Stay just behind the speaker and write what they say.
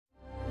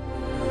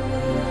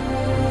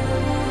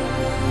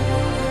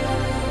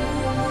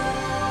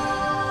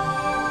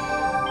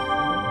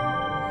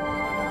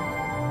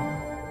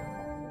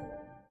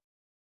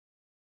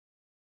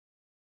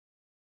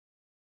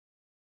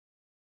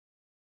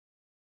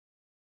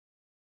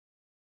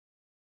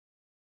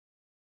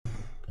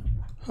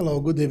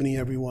Hello, good evening,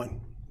 everyone.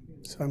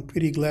 So I'm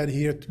pretty glad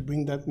here to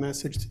bring that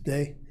message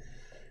today.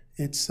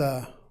 It's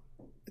an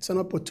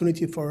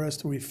opportunity for us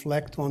to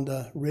reflect on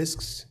the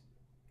risks.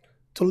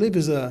 To live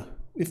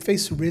we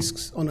face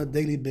risks on a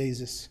daily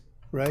basis,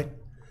 right?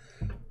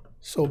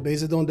 So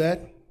based on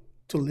that,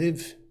 to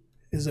live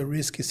is a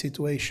risky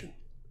situation.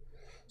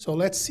 So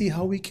let's see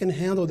how we can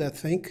handle that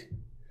thing,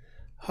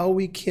 how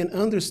we can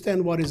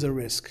understand what is a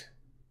risk.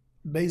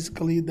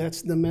 Basically,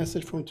 that's the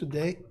message from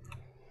today.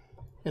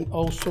 And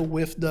also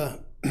with the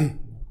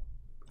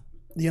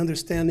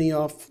understanding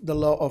of the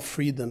law of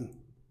freedom.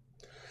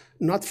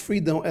 Not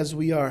freedom as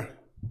we are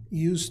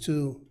used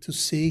to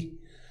see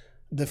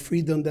the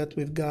freedom that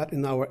we've got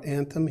in our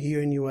anthem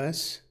here in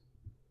US.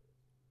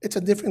 It's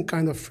a different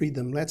kind of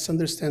freedom. Let's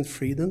understand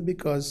freedom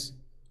because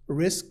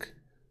risk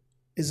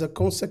is a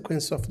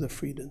consequence of the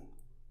freedom.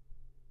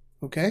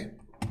 Okay?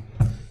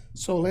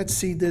 So let's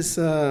see this.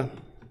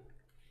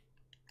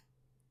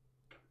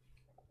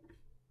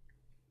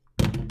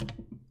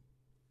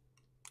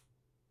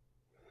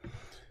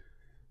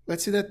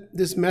 Let's see that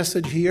this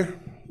message here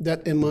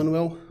that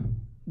Emmanuel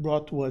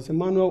brought to us.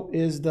 Emmanuel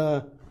is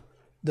the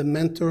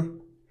mentor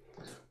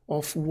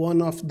of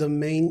one of the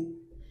main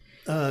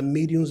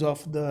mediums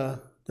of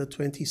the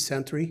 20th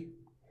century,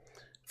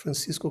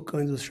 Francisco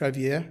Cândido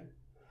Xavier.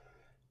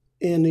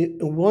 And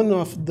one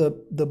of the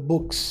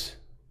books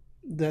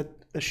that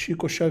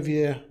Chico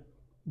Xavier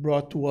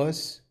brought to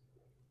us,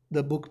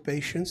 the book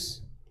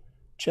Patience,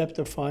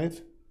 chapter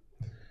 5,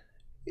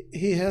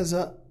 he has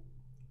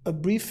a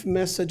brief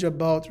message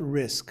about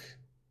risk.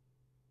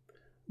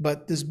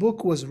 But this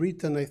book was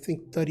written, I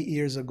think, 30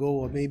 years ago,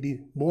 or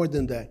maybe more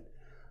than that.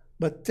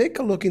 But take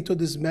a look into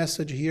this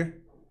message here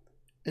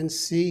and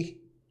see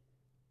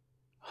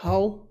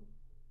how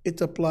it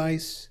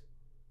applies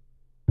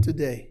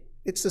today.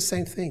 It's the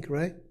same thing,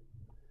 right?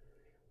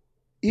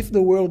 If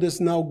the world is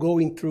now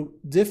going through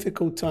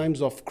difficult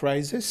times of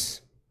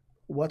crisis,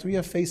 what we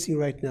are facing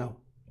right now,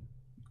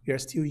 we are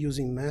still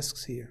using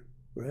masks here,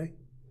 right?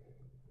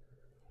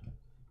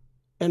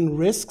 And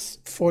risks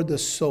for the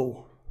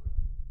soul.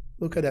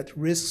 Look at that,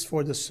 risks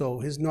for the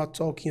soul. He's not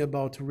talking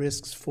about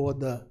risks for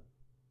the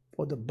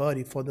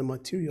body, for the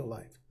material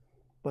life,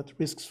 but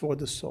risks for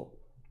the soul.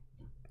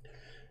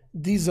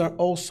 These are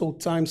also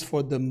times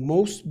for the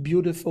most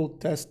beautiful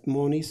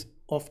testimonies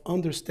of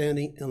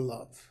understanding and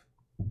love.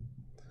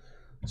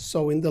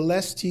 So in the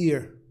last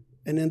year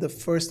and in the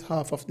first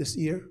half of this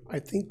year, I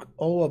think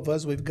all of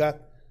us, we've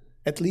got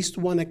at least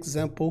one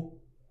example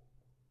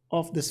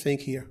of this thing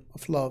here,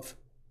 of love.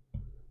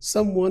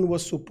 Someone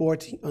was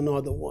supporting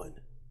another one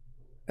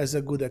as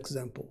a good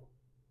example.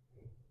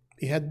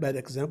 He had bad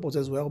examples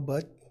as well,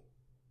 but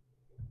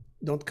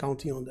don't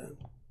count on them.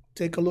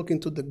 Take a look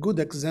into the good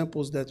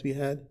examples that we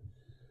had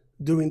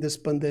during this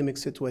pandemic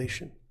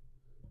situation.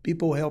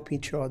 People helping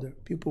each other,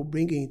 people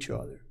bringing each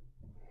other,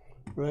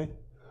 right?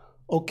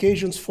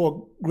 Occasions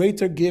for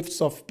greater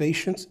gifts of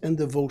patience and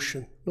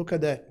devotion. Look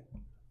at that.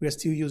 We are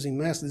still using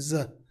masks.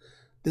 This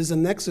is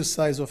an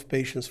exercise of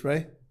patience,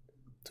 right?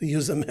 To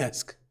use a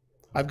mask.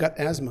 I've got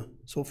asthma,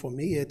 so for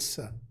me it's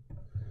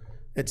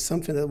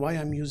something that why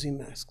I'm using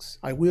masks.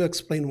 I will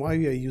explain why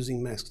we are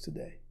using masks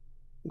today,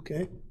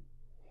 okay?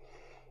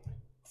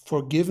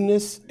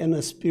 Forgiveness and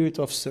a spirit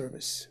of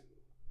service.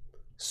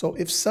 So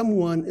if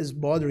someone is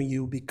bothering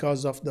you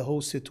because of the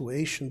whole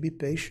situation, be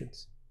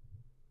patient.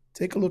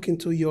 Take a look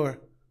into your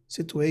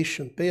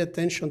situation. Pay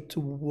attention to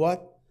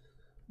what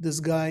this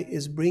guy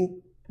is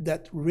bringing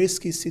that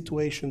risky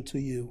situation to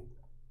you.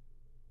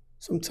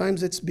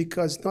 Sometimes it's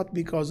not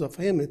because of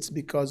him, it's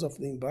because of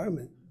the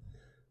environment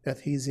that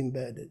he's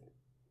embedded.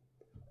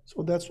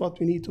 So that's what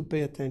we need to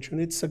pay attention.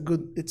 It's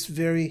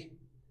very,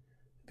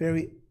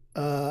 very,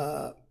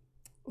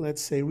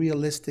 let's say,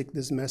 realistic,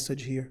 this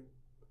message here.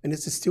 And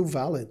it's still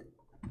valid,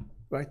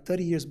 right?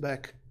 30 years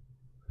back,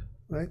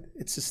 right?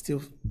 It's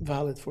still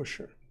valid for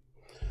sure.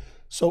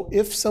 So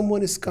if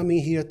someone is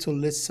coming here to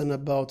listen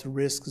about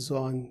risks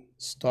on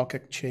stock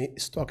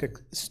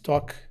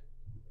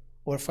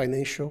or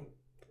financial,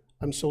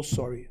 I'm so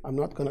sorry. I'm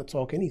not going to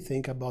talk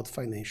anything about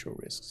financial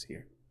risks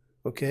here,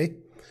 okay?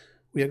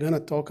 We are going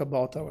to talk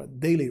about our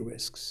daily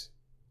risks,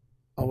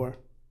 our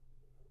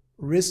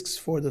risks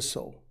for the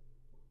soul,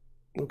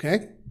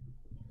 okay?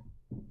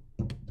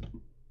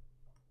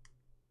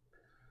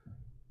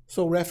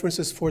 So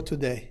references for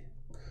today.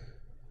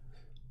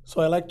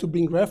 So I like to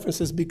bring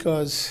references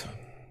because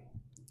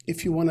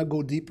if you want to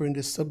go deeper in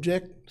this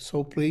subject,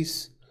 so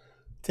please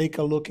take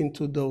a look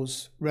into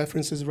those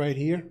references right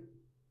here.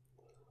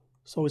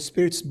 So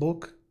Spirit's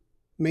book,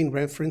 main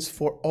reference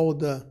for all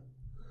the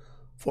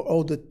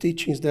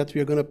teachings that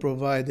we are going to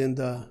provide in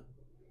the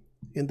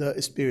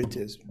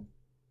Spiritism.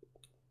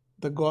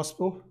 The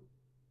Gospel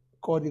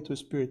according to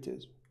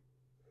Spiritism.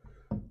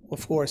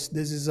 Of course,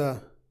 this is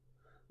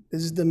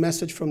the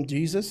message from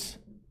Jesus,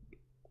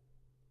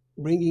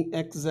 bringing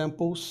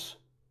examples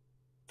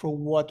for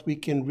what we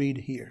can read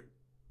here.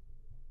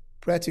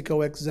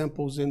 Practical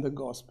examples in the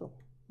Gospel,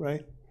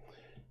 right?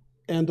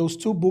 And those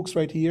two books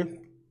right here,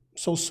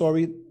 so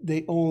sorry,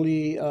 they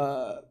only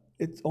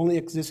It only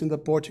exists in the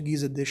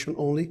Portuguese edition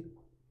only,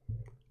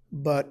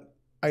 but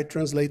I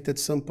translated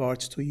some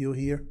parts to you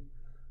here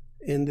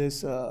in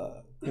this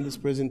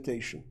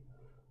presentation.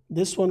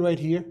 This one right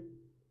here,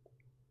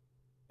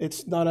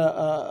 it's not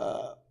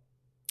a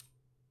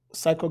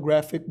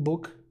psychographic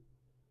book.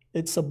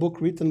 It's a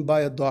book written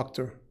by a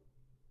doctor,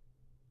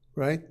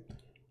 right?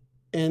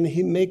 And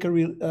he's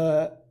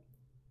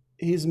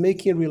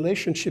making a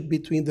relationship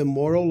between the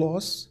moral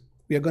laws.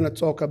 We are going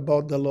to talk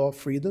about the law of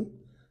freedom.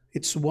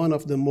 It's one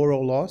of the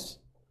moral laws,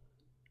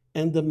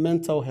 and the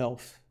mental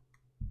health.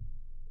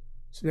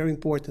 It's very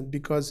important,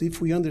 because if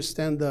we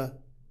understand the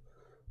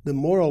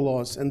moral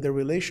laws and the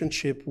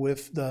relationship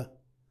with the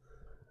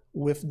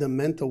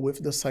mental,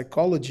 with the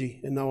psychology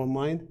in our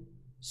mind,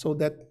 so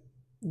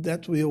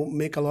that will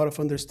make a lot of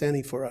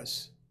understanding for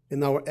us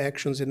in our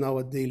actions, in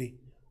our daily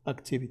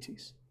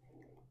activities.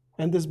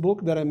 And this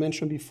book that I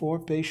mentioned before,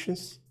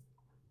 Patience,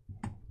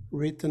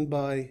 written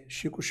by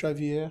Chico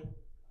Xavier,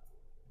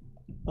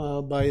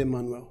 by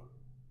Emmanuel.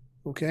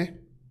 Okay?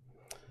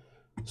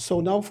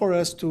 So now for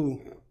us to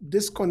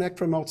disconnect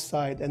from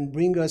outside and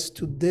bring us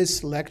to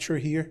this lecture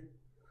here,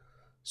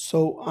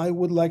 so I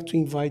would like to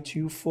invite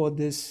you for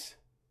this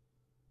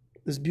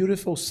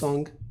beautiful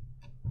song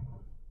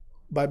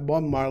by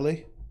Bob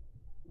Marley.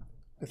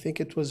 I think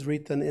it was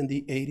written in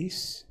the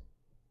 80s,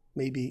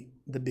 maybe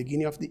the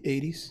beginning of the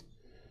 80s.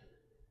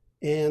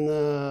 And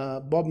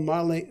Bob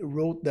Marley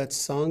wrote that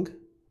song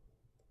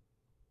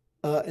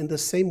in the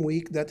same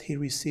week that he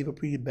received a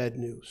pretty bad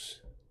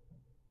news,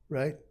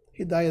 right?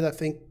 He died, I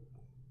think,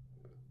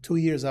 2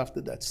 years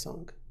after that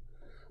song.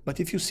 But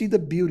if you see the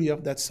beauty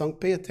of that song,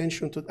 pay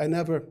attention to. I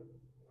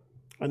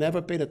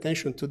never paid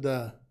attention to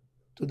the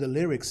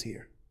lyrics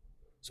here.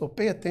 So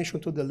pay attention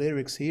to the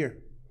lyrics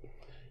here,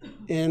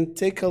 and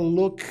take a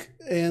look.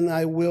 And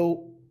I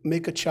will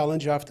make a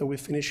challenge after we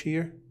finish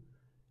here.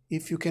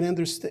 If you can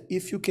understand,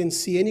 if you can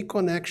see any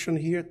connection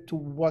here to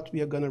what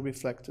we are going to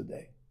reflect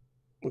today,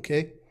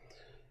 okay?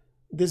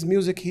 This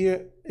music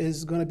here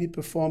is going to be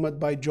performed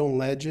by John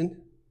Legend,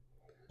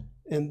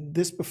 and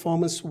this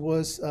performance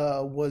was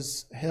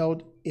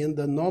held in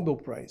the Nobel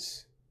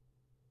Prize.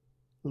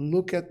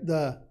 Look at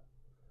the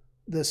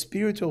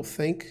spiritual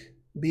thing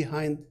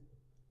behind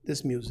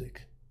this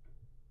music.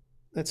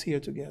 Let's hear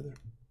it together.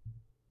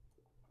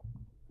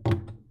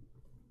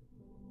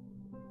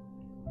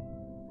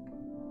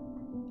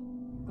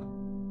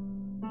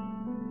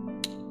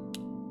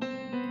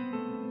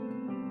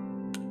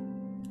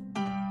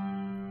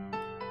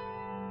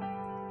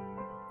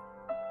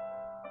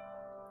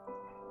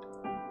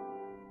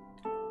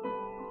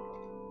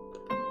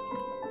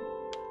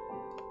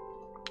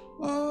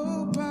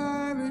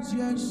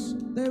 Yes,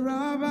 they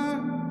rob I.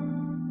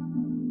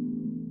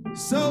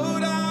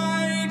 Sold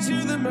I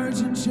to the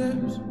merchant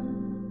ships.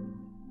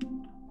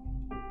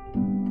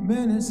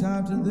 Minutes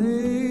after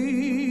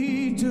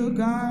they took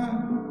I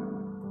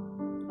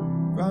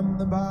from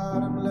the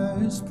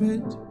bottomless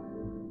pit.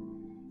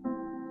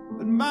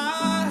 But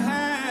my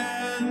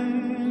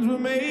hands were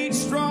made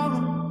strong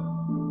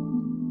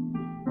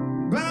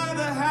by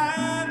the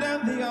hand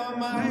of the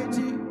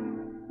Almighty.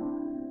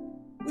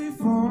 We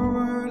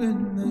forward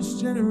in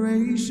this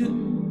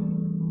generation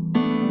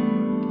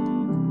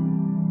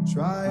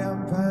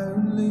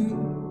triumphantly.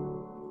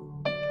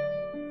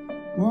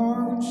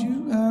 Want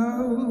you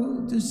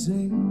help to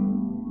sing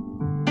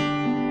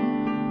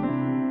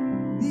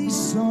these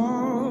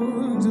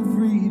songs of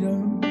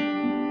freedom,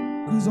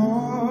 'cause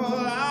all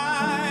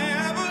I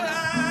ever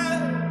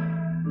had,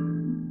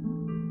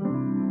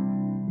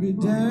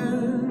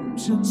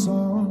 redemption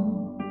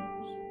songs,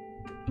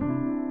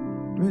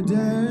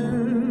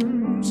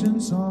 redemption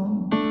songs.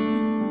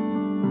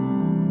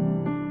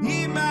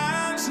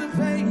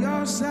 Emancipate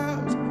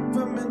yourselves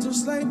from mental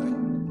slavery.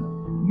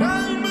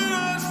 None but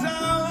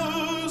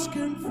ourselves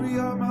can free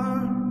our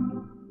minds.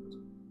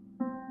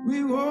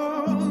 We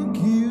won't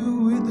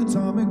kill with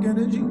atomic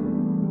energy.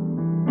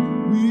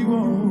 We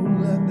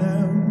won't let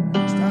them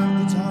stop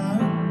the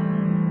time.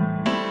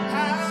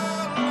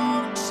 How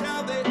long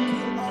shall they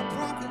kill our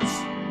prophets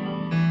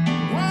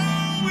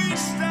while we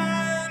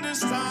stand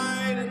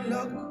aside and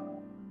look?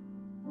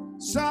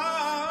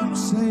 Some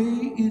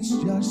say it's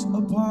just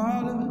a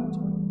part of it.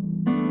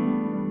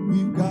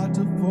 We've got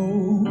to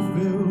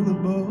fulfill the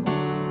book.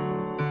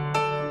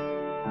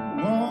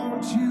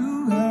 Won't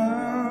you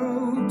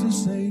help to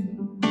sing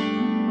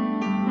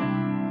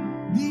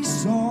these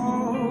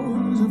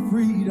songs of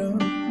freedom?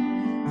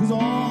 'Cause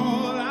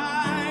all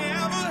I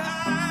ever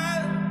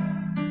had,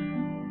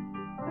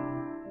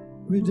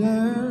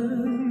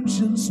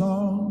 redemption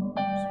songs,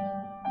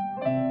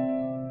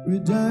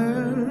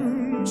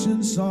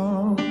 redemption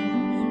songs.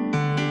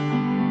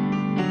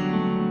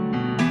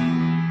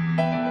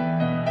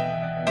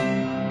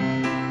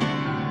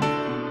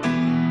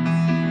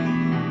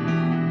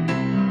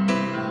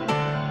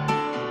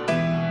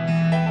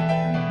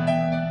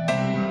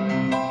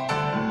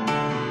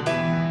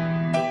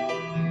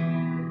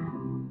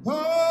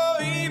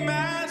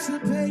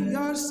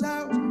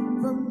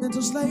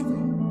 Slavery.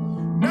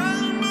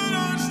 None but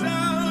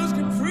ourselves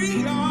can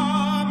free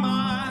our minds.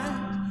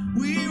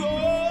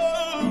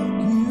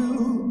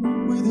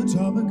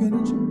 atomic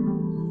energy.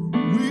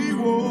 We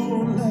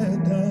won't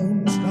let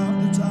them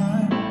stop the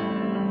time.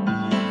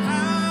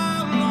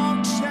 How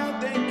long shall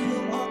they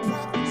kill our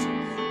prophets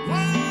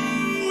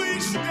while we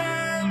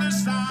stand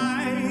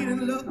aside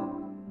and look?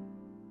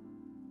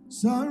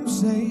 Some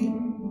say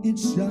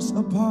it's just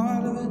a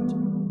part of it.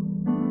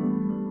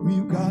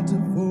 We've got to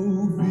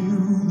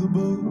fulfill the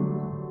book.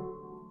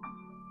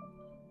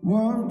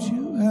 Won't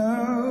you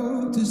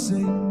help to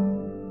sing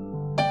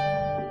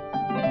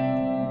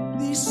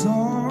these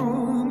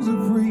songs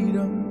of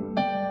freedom?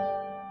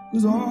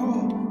 'Cause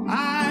all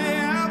I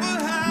ever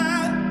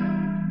had,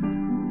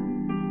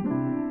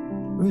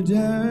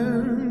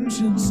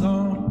 redemption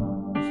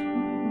songs,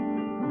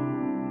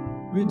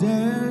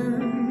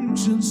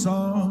 redemption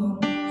songs.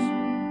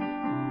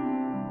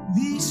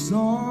 These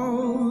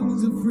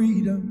songs of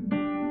freedom,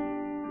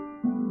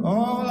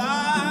 all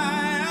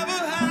I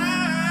ever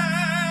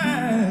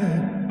had,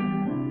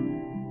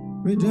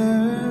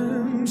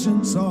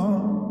 redemption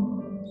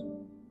songs,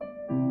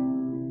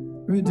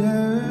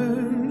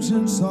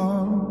 redemption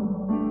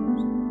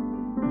songs,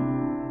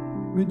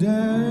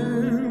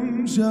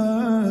 redemption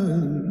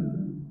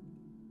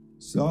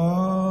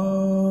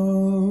songs.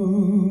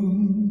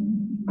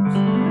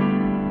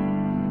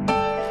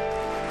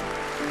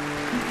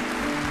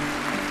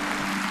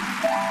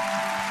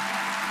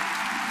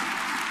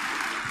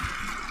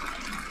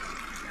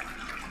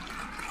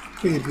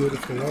 Pretty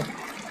beautiful, right?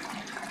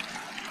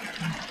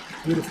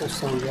 Beautiful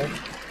song, right?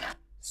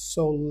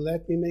 So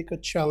let me make a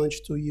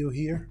challenge to you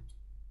here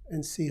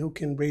and see who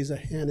can raise a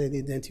hand and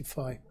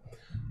identify.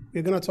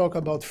 We're going to talk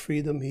about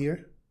freedom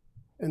here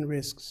and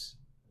risks.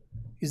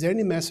 Is there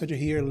any message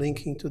here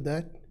linking to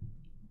that?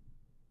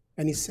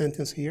 Any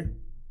sentence here?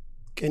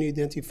 Can you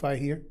identify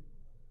here?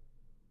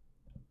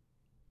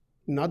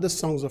 Not the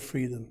songs of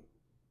freedom.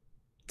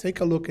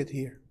 Take a look at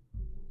here.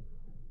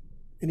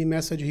 Any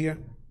message here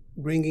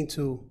bringing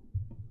to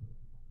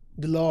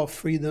the law of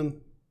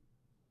freedom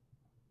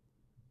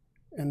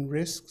and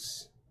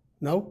risks?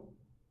 No?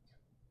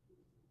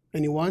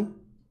 Anyone?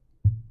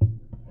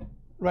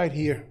 Right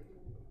here.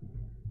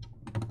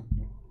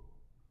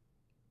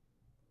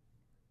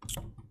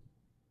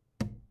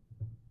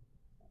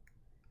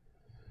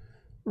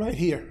 Right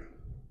here.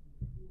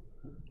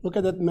 Look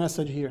at that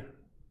message here.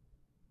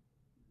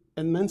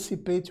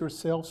 Emancipate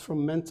yourselves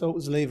from mental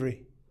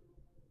slavery.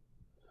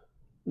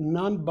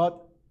 None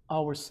but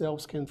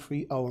ourselves can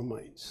free our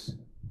minds.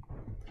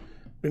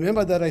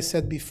 Remember that I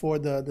said before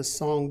the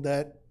song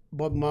that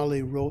Bob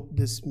Marley wrote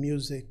this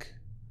music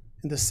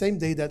in the same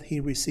day that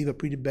he received a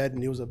pretty bad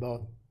news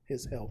about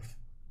his health.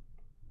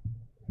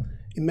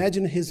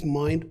 Imagine his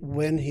mind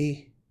when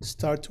he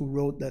started to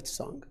write that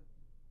song.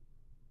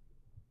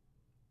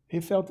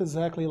 He felt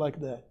exactly like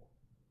that.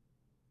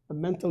 A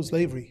mental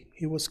slavery.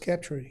 He was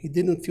captured. He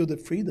didn't feel the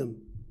freedom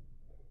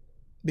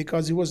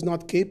because he was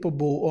not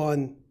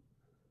capable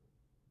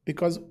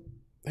because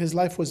his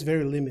life was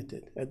very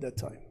limited at that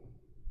time,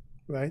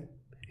 right?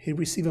 He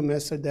received a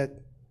message that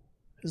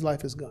his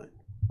life is gone.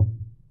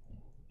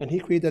 And he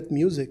created that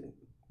music,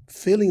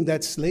 feeling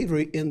that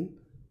slavery in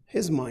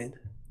his mind,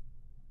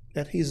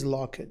 that he's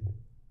locked.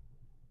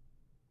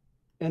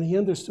 And he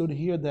understood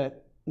here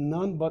that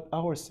none but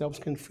ourselves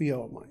can free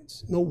our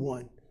minds. No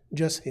one,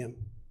 just him.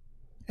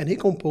 And he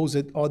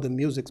composed all the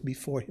music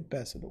before he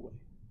passed away.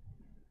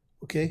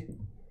 Okay?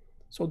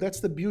 So that's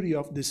the beauty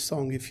of this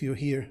song if you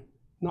hear.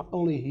 Not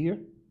only here,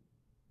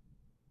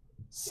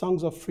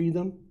 songs of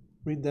freedom,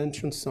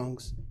 redemption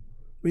songs.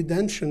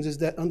 Redemption is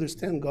that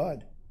understand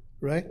God,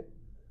 right?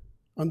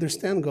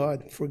 Understand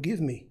God,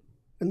 forgive me,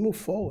 and move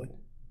forward.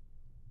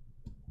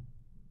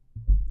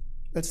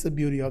 That's the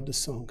beauty of the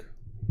song.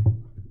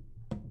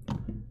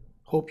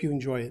 Hope you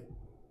enjoy it.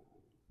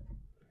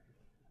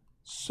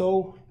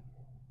 So,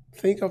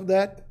 think of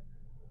that.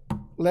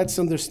 Let's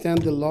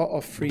understand the law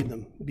of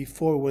freedom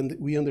before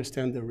we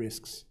understand the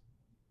risks.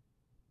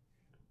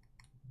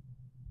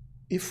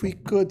 If we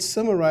could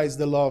summarize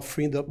the law of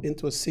freedom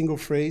into a single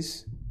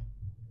phrase,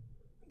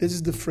 this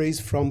is the phrase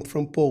from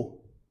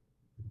Paul,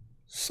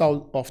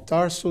 Saul of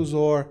Tarsus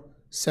or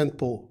St.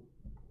 Paul.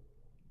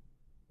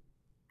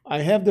 I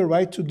have the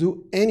right to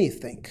do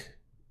anything,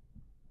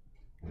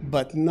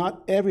 but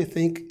not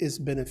everything is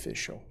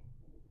beneficial,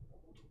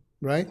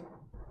 right?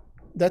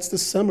 That's the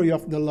summary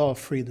of the law of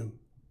freedom.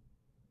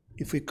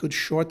 If we could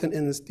shorten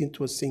it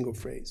into a single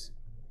phrase.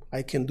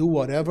 I can do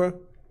whatever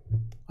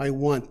I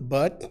want,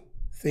 but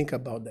think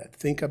about that.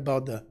 Think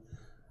about the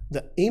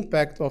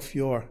impact of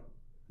your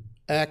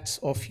acts,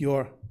 of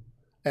your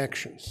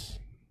actions.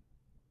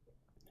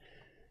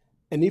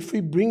 And if we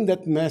bring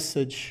that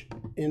message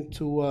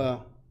into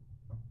a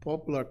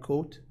popular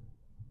quote,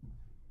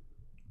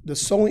 the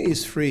sowing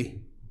is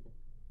free.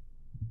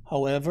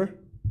 However,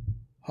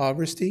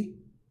 harvesting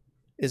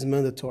is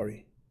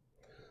mandatory.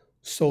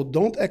 So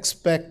don't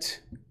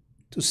expect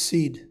to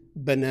seed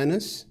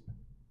bananas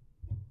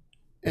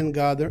and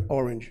gather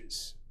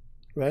oranges,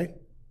 right?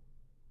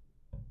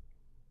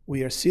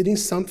 We are seeding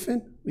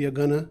something, we are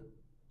gonna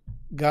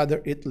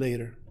gather it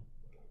later.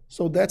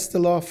 So that's the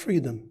law of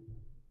freedom.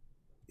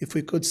 if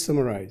we could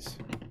summarize.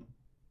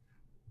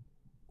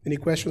 Any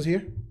questions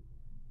here?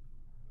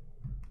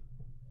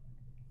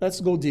 Let's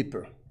go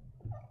deeper.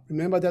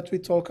 Remember that we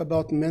talk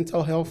about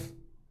mental health,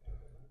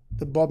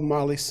 the Bob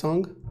Marley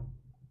song?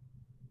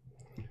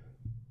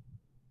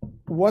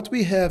 What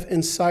we have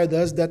inside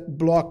us that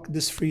block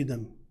this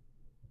freedom,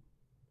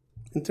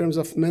 in terms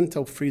of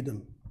mental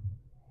freedom.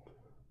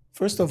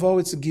 First of all,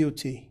 it's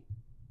guilty,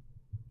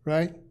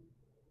 right?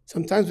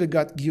 Sometimes we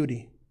got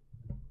guilty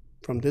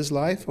from this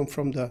life and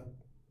from the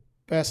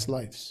past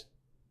lives.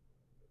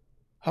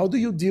 How do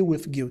you deal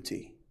with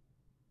guilty?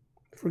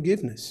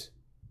 Forgiveness.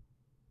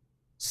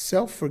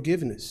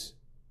 Self-forgiveness.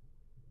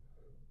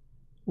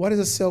 What is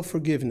a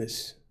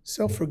self-forgiveness?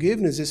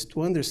 Self-forgiveness is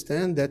to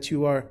understand that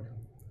you are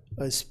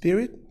a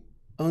spirit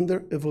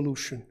under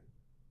evolution.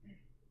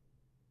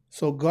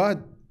 So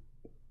God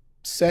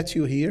set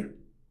you here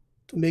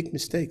to make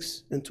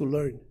mistakes and to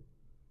learn.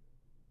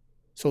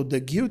 So the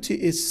guilty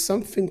is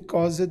something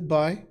caused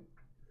by,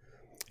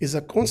 is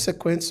a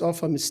consequence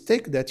of a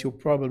mistake that you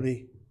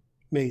probably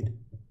made.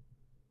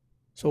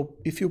 So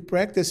if you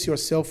practice your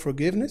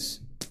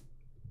self-forgiveness,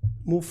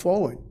 move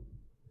forward.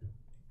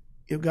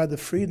 You got the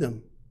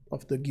freedom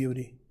of the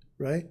guilty,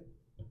 right?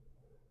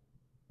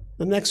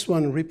 The next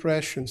one,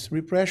 repressions.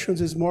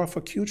 Repressions is more of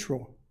a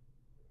cultural.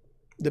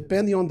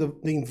 Depending on the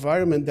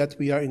environment that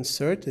we are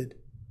inserted,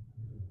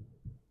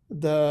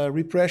 the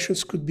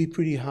repressions could be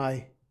pretty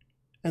high.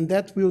 And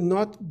that will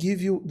not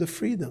give you the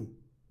freedom.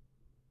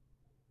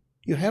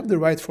 You have the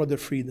right for the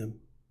freedom.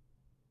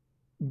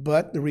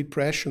 But the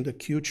repression, the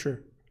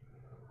culture,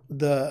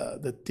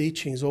 the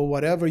teachings, or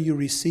whatever you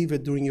receive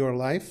it during your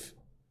life,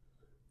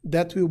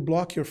 that will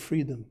block your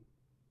freedom.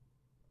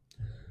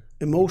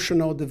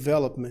 Emotional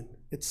development.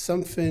 It's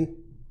something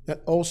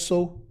that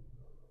also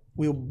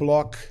will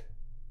block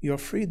your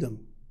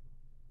freedom.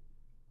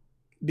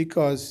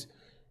 Because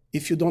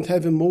if you don't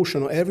have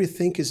emotional,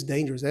 everything is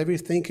dangerous,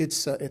 everything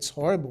it's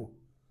horrible.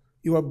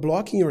 You are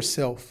blocking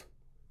yourself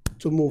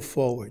to move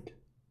forward.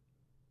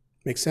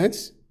 Make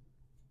sense?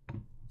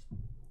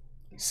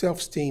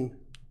 Self-esteem,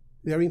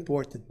 very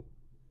important.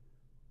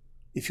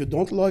 If you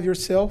don't love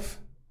yourself,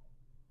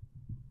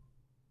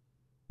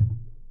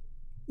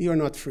 you're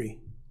not free,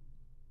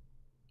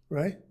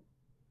 right?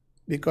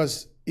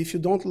 Because if you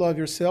don't love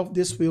yourself,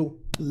 this will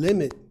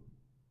limit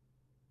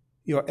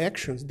your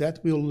actions.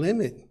 That will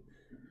limit.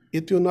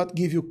 It will not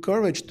give you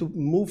courage to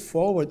move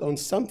forward on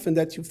something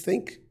that you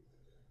think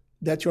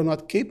that you're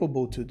not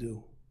capable to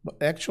do. But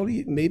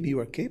actually, maybe you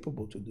are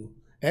capable to do.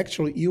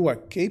 Actually, you are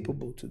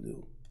capable to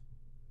do,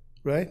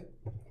 right?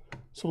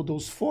 So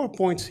those 4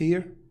 points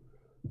here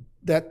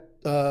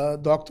that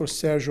Dr.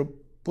 Sergio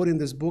put in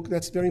this book,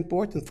 that's very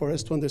important for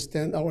us to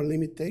understand our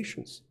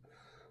limitations.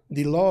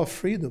 The law of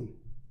freedom,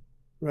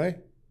 right?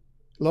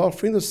 Law of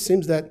freedom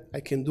seems that I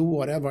can do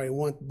whatever I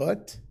want,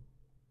 but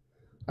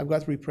I've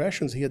got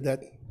repressions here that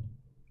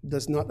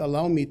does not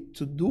allow me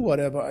to do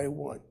whatever I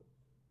want.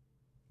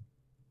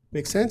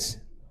 Make sense?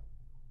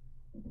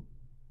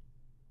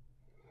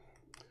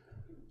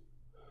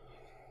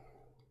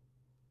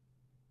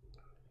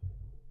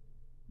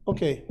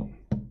 Okay.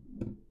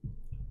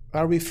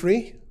 Are we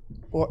free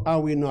or are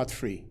we not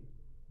free?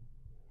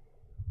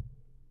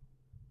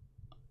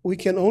 We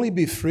can only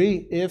be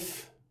free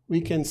if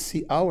we can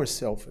see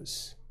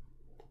ourselves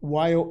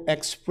while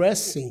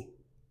expressing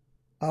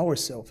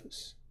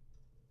ourselves.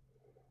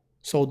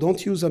 So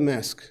don't use a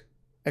mask.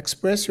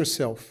 Express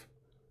yourself.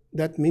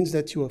 That means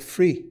that you are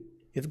free.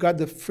 You've got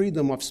the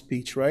freedom of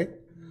speech, right?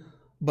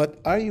 But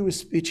are you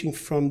speaking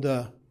from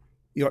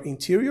your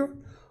interior,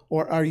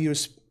 or are you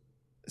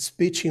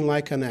speaking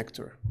like an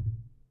actor?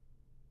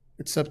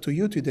 It's up to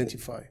you to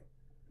identify.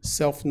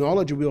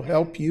 Self-knowledge will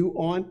help you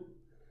on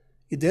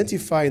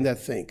identifying that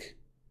thing.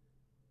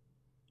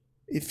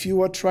 If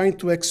you are trying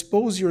to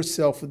expose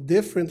yourself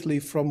differently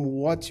from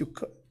what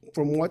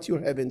you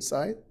have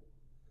inside,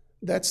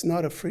 that's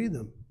not a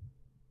freedom,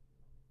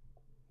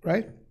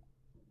 right?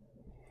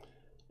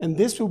 And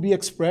this will be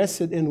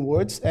expressed in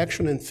words,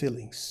 action, and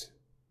feelings.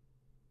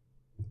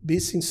 Be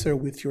sincere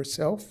with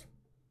yourself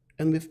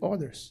and with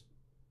others.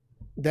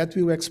 That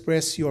will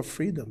express your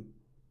freedom.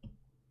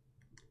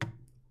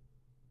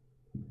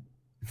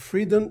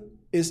 Freedom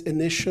is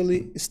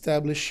initially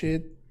established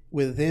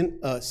within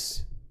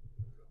us.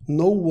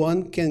 No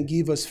one can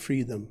give us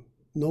freedom.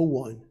 No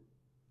one.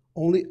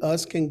 Only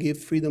us can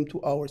give freedom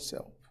to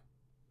ourselves.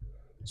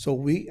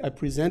 So I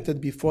presented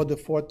before the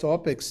 4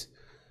 topics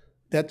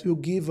that will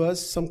give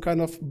us some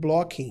kind of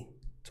blocking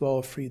to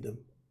our freedom.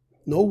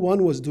 No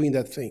one was doing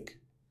that thing.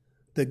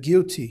 The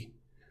guilty,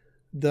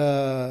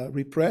 the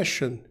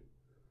repression,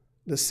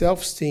 the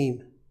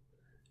self-esteem,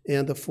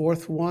 and the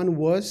 4th one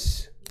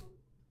was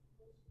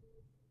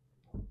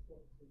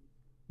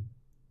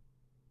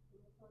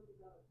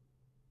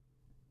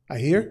I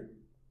hear?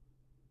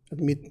 Let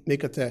me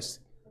make a test.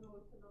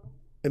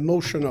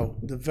 Emotional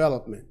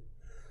development.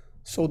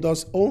 So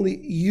thus only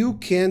you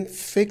can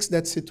fix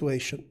that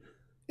situation.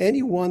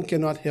 Anyone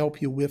cannot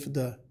help you with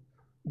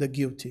the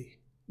guilty.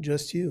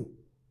 Just you,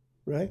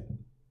 right?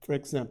 For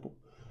example,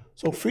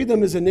 So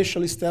freedom is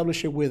initially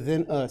established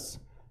within us,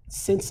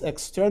 since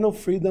external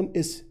freedom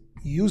is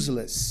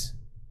useless,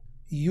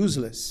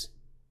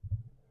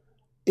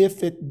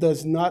 if it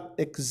does not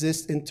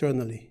exist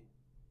internally.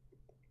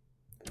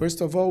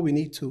 First of all, we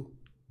need to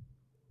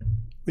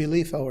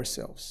relieve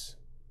ourselves.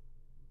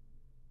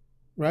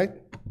 Right?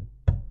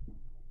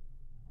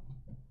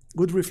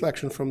 Good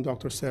reflection from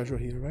Dr. Sergio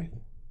here, right?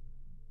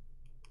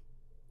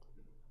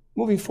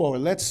 Moving forward,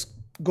 let's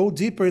go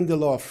deeper in the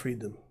law of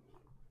freedom.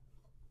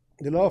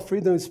 The law of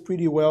freedom is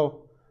pretty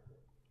well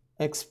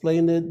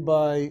explained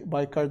by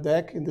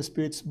Kardec in the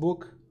Spirit's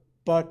book,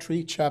 Part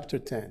 3, Chapter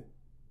 10.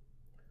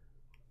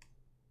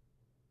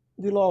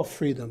 The law of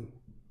freedom.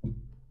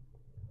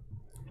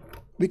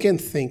 We can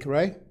think,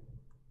 right?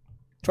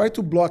 Try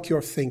to block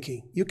your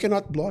thinking. You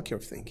cannot block your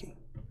thinking.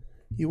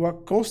 You are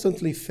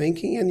constantly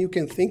thinking, and you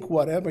can think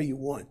whatever you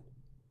want.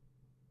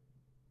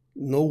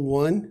 No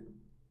one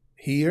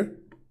here,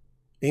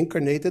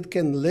 incarnated,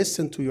 can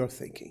listen to your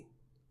thinking.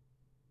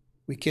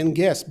 We can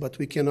guess, but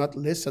we cannot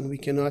listen. We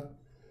cannot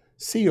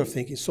see your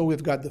thinking. So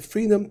we've got the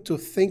freedom to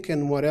think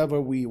in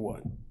whatever we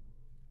want.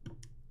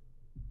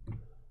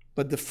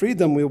 But the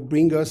freedom will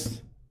bring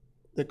us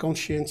the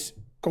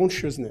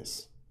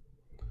consciousness,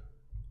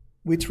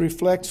 which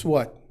reflects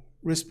what?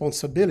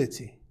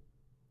 Responsibility.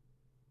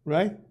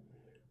 Right?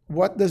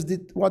 What does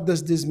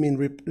this mean,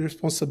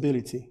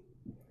 responsibility?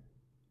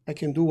 I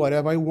can do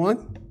whatever I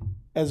want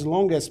as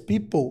long as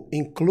people,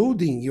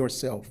 including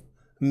yourself,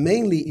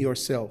 mainly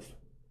yourself,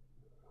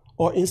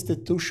 or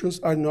institutions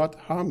are not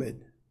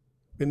harmed.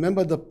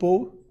 Remember the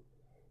Paul,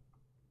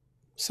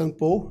 St.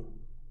 Paul,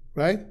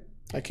 right?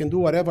 I can do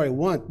whatever I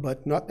want,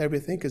 but not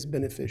everything is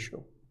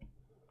beneficial.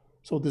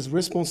 So this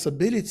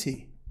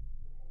responsibility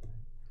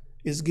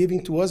is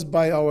given to us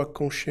by our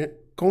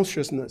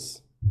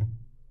consciousness.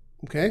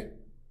 Okay?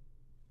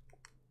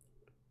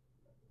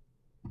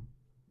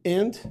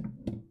 And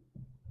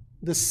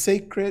the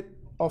sacred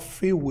of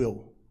free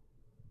will.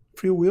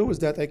 Free will is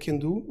that I can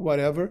do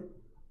whatever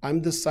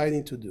I'm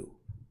deciding to do,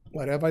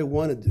 whatever I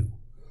want to do.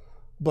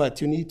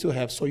 But you need to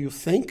have, so you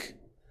think,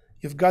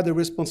 you've got the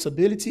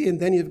responsibility, and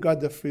then you've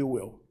got the free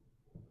will.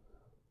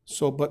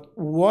 So, but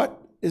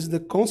what is the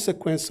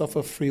consequence of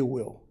a free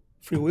will?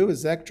 Free will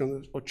is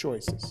action or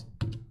choices.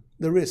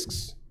 The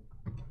risks.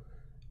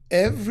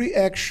 Every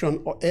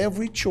action or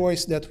every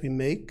choice that we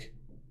make,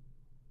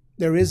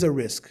 there is a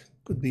risk.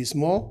 Could be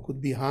small, could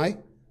be high.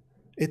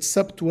 It's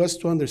up to us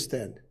to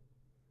understand.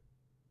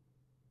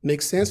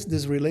 Make sense,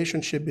 this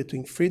relationship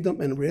between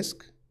freedom and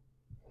risk?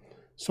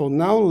 So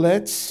now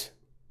let's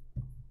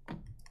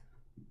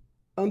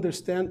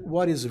understand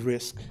what is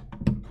risk.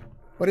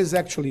 What is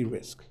actually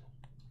risk?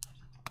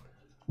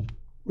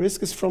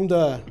 Risk is from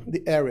the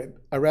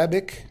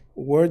Arabic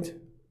word,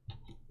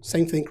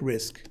 same thing,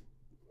 risk.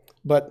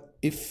 But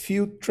if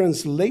you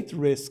translate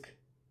risk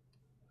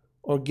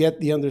or get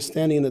the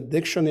understanding in a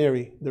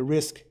dictionary, the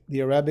risk,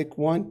 the Arabic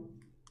one,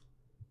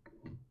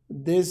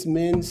 this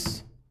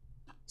means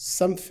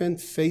something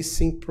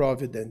facing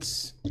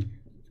providence.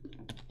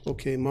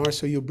 Okay,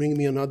 Marcio, you bring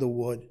me another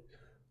word.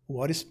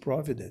 What is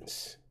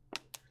providence?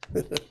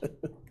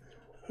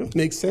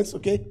 Makes sense,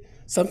 okay?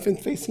 Something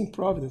facing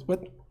providence.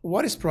 But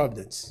what is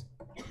providence?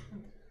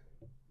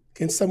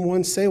 Can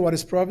someone say what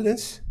is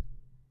providence?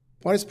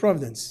 What is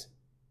providence?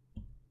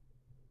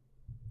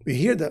 We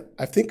hear that.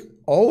 I think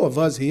all of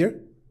us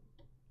here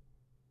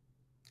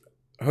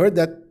heard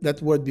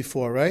that word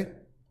before, right?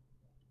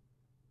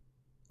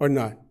 Or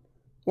not?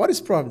 What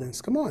is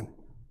providence? Come on.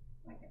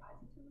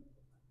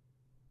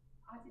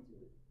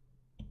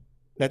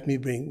 Let me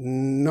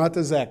bring. Not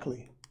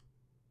exactly.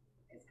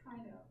 It's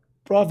kind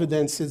of.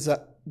 Providence is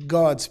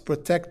God's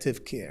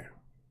protective care.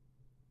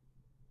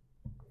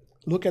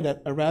 Look at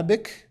that,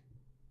 Arabic.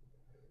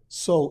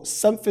 So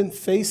something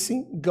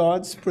facing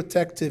God's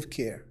protective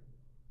care,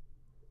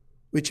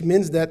 which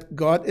means that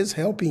God is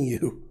helping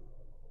you.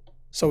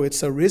 So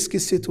it's a risky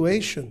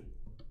situation,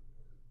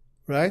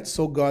 right?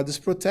 So God is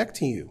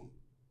protecting you.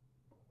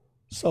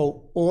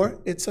 So, or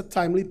it's a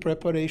timely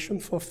preparation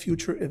for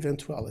future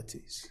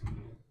eventualities.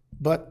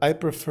 But I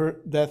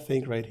prefer that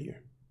thing right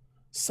here.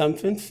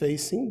 Something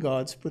facing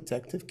God's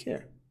protective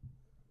care.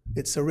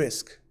 It's a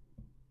risk.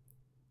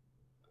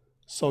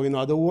 So in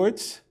other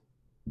words,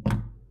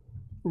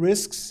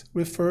 risks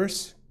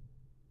refers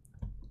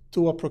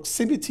to a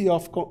proximity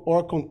of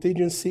or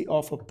contingency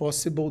of a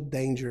possible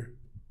danger.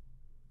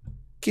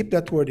 Keep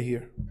that word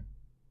here.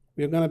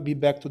 We're going to be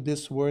back to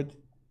this word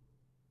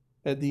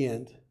at the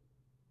end.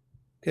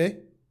 Okay?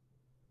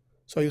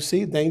 So you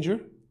see,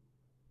 danger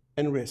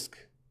and risk.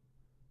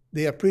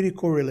 They are pretty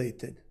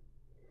correlated.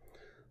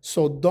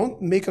 So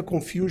don't make a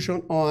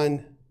confusion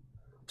on,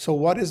 so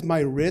what is my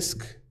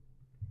risk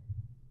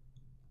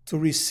to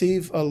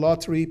receive a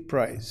lottery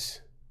prize?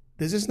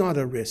 This is not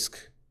a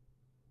risk,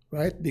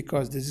 right?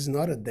 Because this is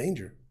not a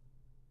danger.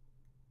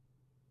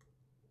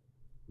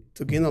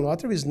 To gain a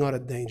lottery is not a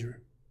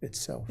danger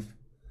itself.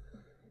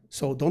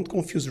 So don't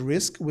confuse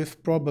risk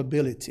with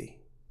probability.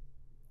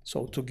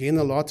 So to gain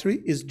a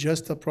lottery is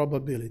just a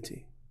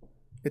probability.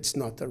 It's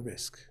not a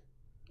risk.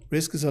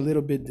 Risk is a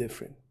little bit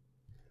different.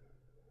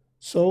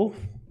 So,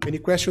 any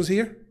questions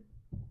here?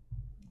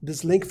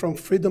 This link from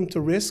freedom to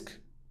risk.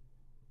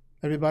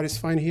 Everybody's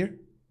fine here?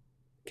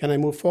 Can I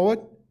move forward?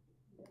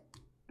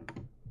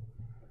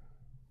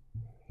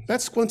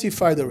 Let's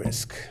quantify the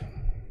risk.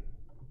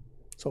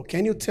 So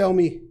can you tell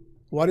me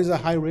what is a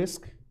high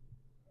risk?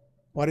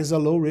 What is a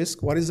low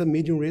risk? What is a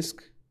medium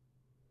risk?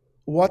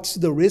 What's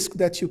the risk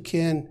that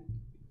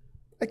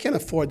I can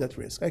afford that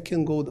risk. I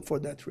can go for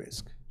that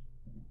risk.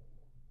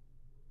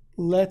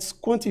 Let's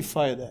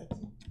quantify that.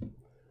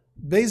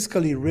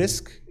 Basically,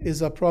 risk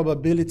is a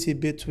probability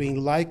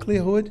between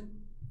likelihood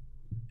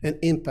and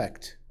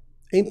impact.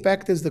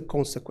 Impact is the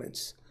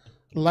consequence.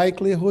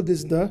 Likelihood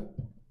is the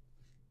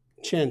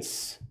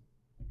chance.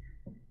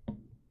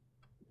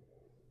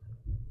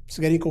 It's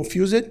getting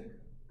confused,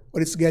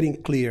 or it's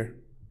getting clear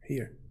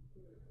here?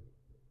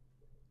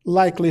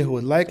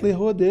 Likelihood.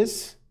 Likelihood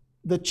is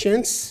the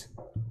chance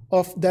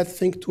of that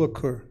thing to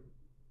occur,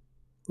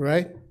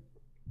 right?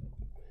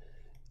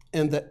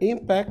 And the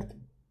impact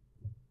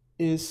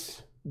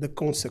is the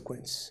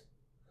consequence.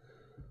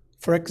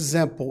 For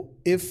example,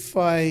 if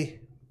I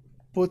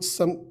put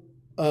some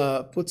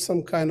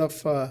kind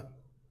of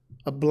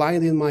a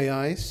blind in my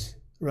eyes,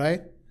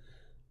 right,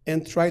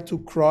 and try to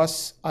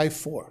cross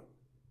I-4,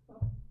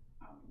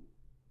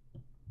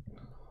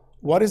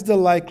 what is the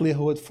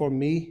likelihood for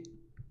me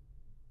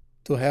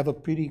to have a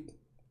pretty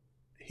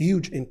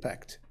huge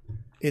impact?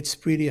 It's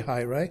pretty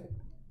high, right?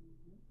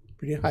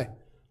 Pretty high.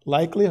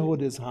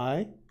 Likelihood is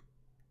high,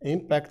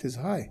 impact is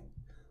high,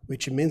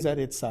 which means that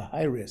it's a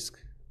high risk,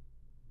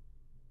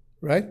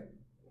 right?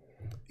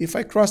 If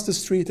I cross the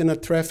street in a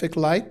traffic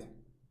light,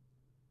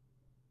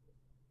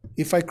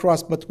 if I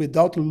cross but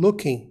without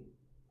looking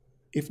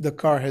if the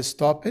car has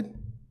stopped,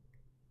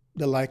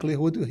 the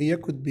likelihood here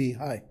could be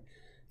high.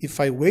 If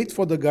I wait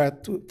for the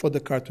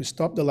car to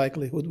stop, the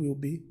likelihood will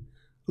be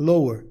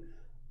lower.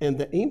 And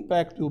the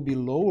impact will be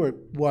lower.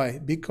 Why?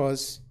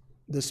 Because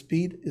the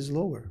speed is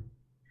lower.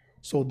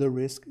 So the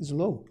risk is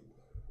low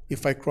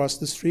if I cross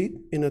the street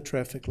in a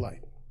traffic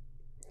light.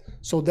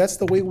 So that's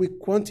the way we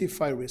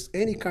quantify risk,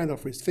 any kind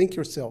of risk. Think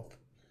yourself.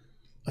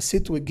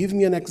 Give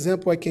me an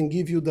example, I can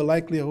give you the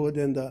likelihood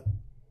and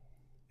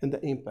the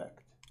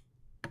impact.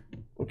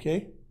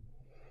 Okay?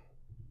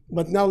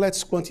 But now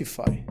let's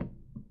quantify.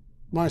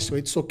 Marcio,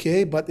 it's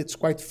okay, but it's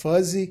quite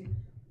fuzzy.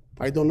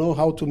 I don't know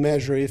how to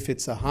measure if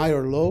it's a high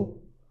or low.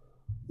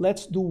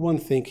 Let's do one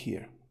thing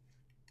here.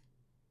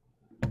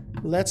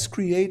 Let's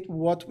create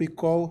what we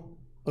call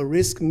a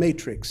risk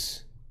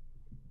matrix.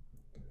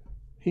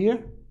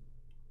 Here,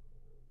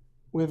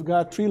 we've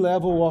got 3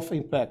 levels of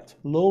impact: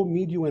 low,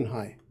 medium, and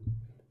high.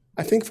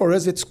 I think for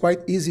us, it's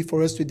quite easy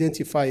for us to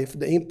identify if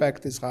the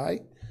impact is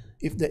high,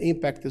 if the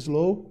impact is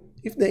low,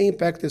 if the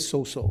impact is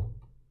so-so.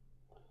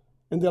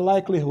 And the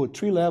likelihood,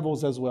 3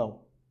 levels as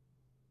well,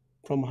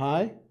 from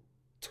high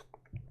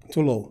to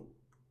low.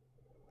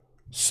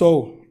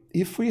 So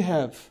if we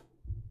have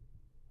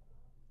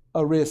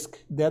a risk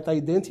that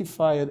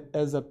identified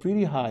as a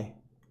pretty high,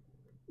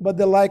 but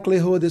the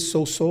likelihood is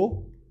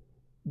so-so,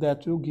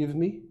 that will give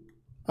me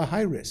a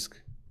high risk.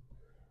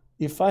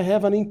 If I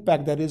have an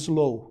impact that is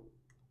low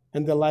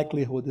and the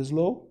likelihood is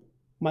low,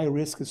 my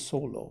risk is so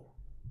low.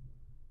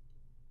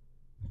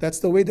 That's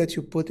the way that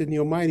you put it in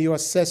your mind. You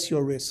assess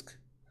your risk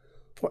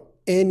for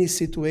any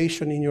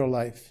situation in your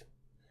life,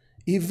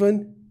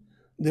 even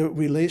the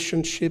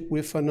relationship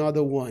with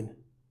another one.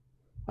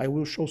 I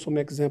will show some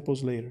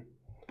examples later.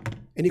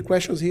 Any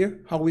questions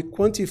here? How we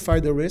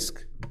quantify the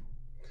risk?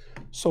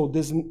 So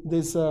this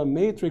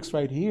matrix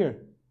right here,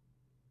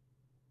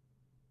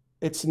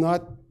 it's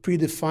not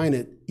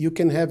predefined. You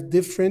can have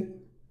different,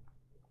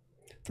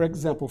 for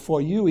example,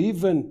 for you,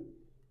 even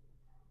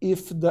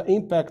if the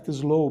impact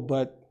is low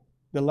but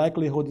the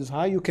likelihood is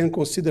high, you can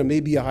consider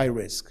maybe a high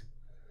risk.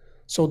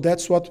 So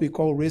that's what we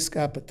call risk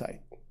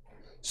appetite.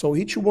 So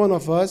each one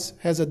of us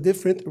has a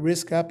different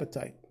risk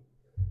appetite.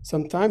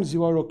 Sometimes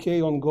you are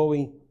okay on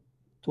going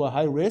to a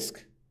high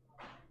risk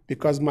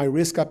because my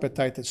risk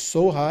appetite is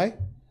so high,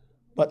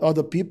 but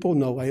other people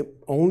know I'm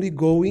only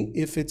going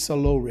if it's a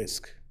low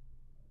risk.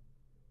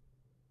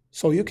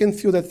 So you can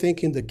feel that thing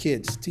in the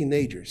kids,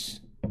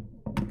 teenagers.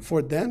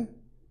 For them,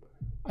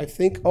 I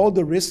think all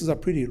the risks are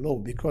pretty low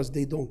because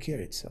they don't care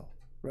itself,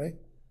 right?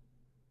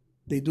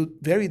 They do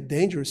very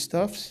dangerous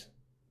stuff.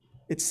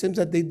 It seems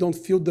that they don't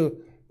feel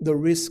the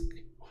risk.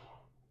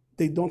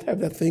 They don't have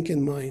that thing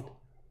in mind.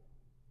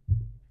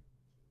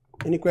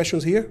 Any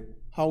questions here?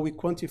 How we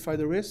quantify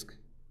the risk?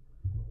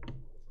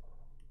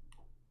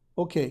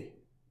 Okay,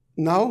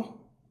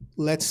 now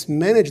let's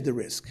manage the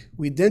risk.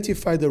 We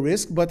identify the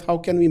risk, but how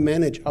can we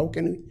manage? How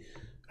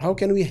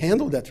can we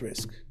handle that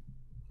risk?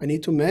 I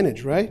need to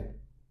manage, right?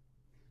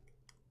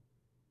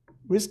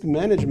 Risk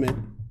management,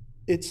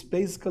 it's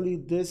basically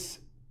this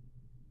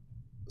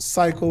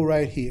cycle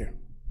right here,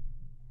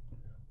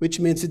 which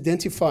means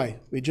identify.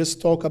 We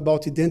just talk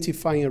about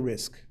identifying a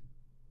risk,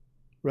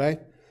 right?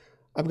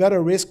 I've got a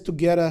risk to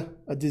get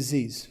a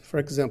disease, for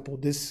example,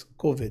 this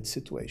COVID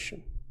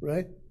situation,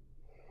 right?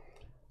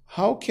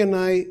 How can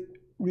I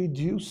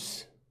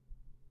reduce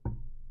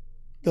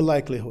the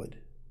likelihood?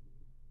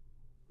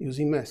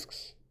 Using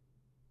masks.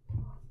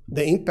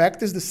 The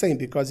impact is the same,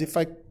 because if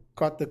I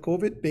caught the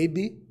COVID,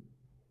 maybe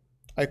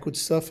I could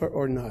suffer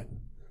or not.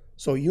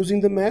 So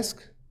using the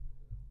mask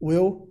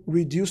will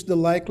reduce the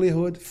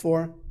likelihood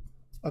for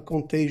a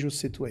contagious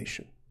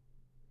situation.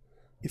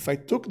 If I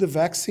took the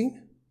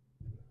vaccine,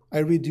 I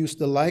reduce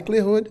the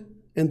likelihood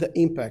and the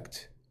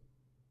impact.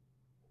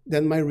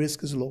 Then my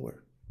risk is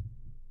lower.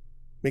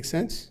 Make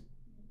sense?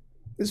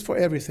 This is for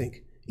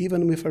everything,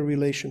 even with a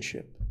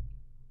relationship,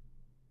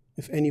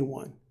 with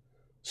anyone.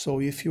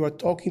 So if you are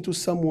talking to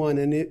someone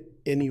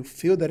and you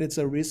feel that it's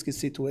a risky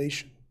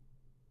situation,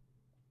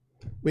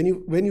 when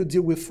you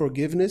deal with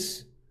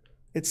forgiveness,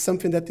 it's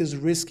something that is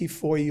risky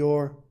for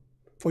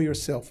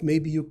yourself.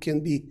 Maybe you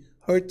can be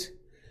hurt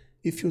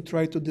if you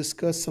try to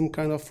discuss some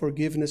kind of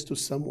forgiveness to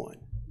someone.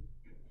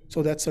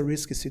 So that's a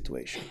risky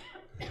situation.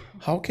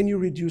 How can you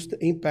reduce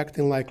the impact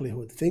and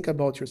likelihood? Think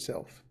about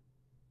yourself.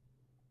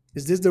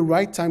 Is this the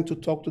right time to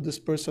talk to this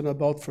person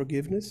about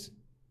forgiveness?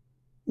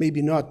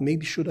 Maybe not.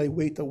 Maybe should I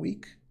wait a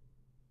week?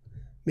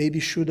 Maybe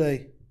should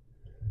I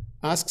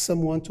ask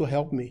someone to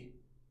help me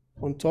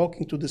on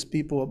talking to this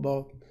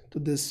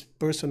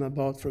person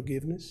about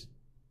forgiveness?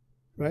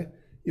 Right?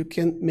 You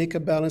can make a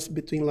balance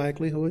between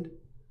likelihood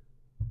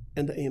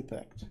and the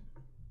impact.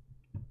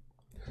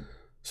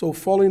 So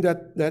following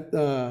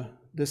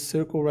this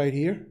circle right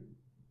here,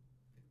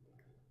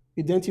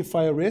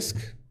 identify a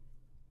risk.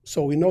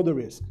 So we know the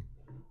risk.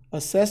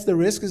 Assess the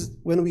risk is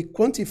when we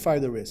quantify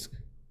the risk.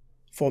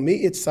 For me,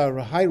 it's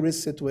a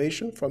high-risk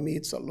situation. For me,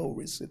 it's a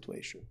low-risk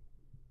situation.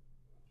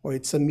 Or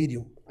it's a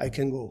medium. I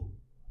can go.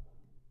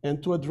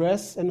 And to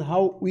address and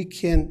how we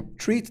can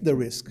treat the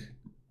risk.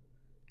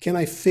 Can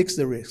I fix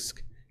the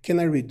risk? Can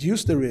I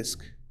reduce the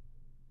risk?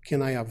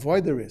 Can I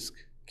avoid the risk?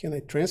 Can I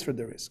transfer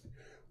the risk?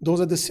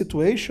 Those are the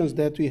situations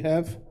that we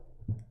have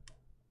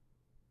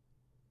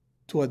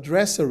to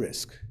address a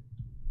risk.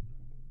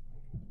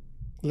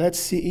 Let's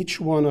see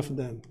each one of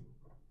them.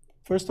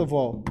 First of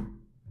all,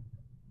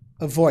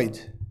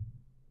 avoid.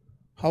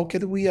 How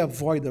can we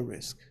avoid the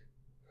risk?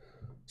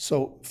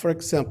 So, for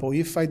example,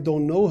 if I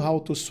don't know how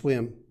to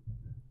swim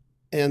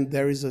and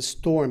there is a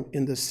storm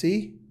in the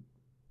sea,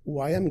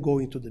 why am I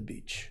going to the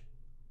beach?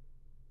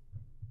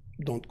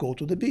 Don't go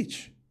to the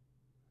beach.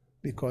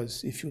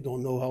 Because if you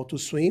don't know how to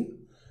swim,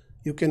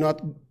 you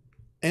cannot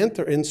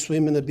enter and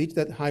swim in a beach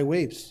that high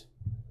waves,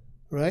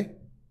 right?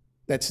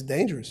 That's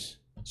dangerous.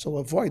 So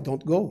avoid,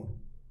 don't go.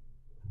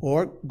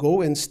 Or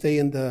go and stay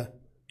in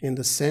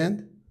the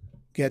sand,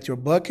 get your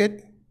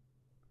bucket,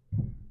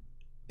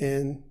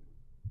 and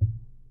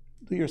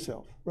do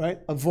yourself, right?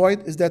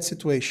 Avoid is that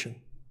situation.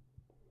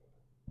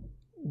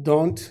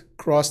 Don't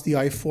cross the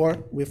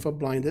I-4 with a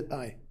blinded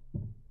eye.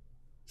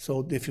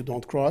 So if you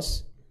don't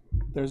cross,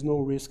 there's no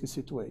risky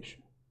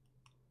situation.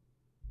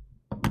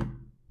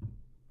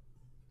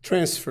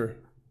 Transfer.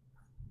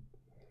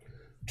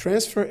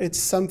 Transfer, it's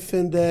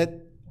something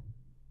that,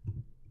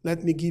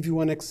 let me give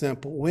you an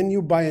example. When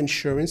you buy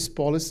insurance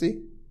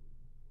policy,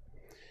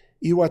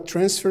 you are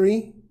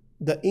transferring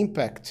the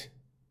impact,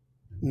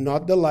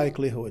 not the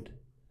likelihood,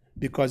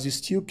 because you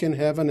still can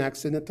have an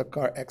accident, a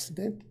car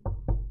accident,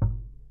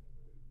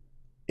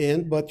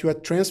 but you are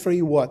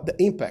transferring what? The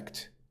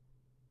impact,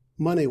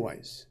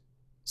 money-wise.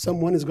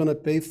 Someone is going to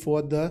pay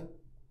for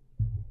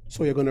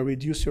so you're going to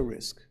reduce your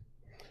risk.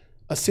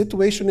 A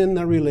situation in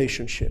a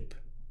relationship.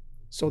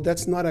 So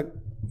that's not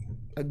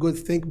a good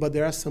thing, but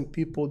there are some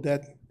people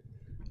that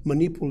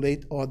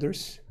manipulate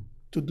others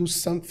to do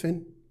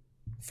something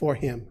for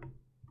him.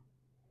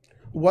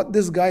 What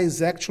this guy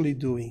is actually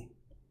doing,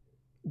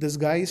 this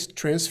guy is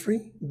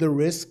transferring the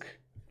risk.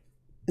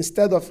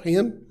 Instead of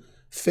him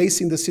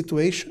facing the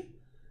situation,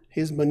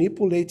 he's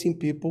manipulating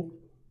people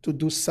to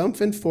do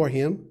something for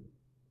him,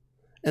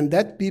 and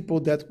that people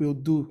that will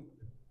do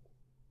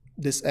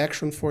this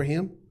action for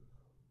him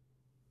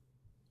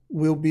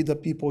will be the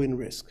people in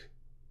risk.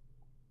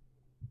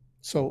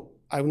 So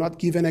I will not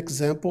give any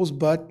examples,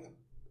 but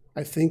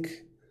I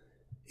think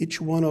each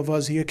one of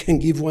us here can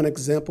give one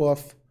example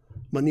of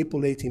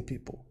manipulating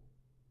people,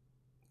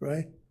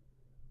 right?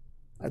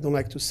 I don't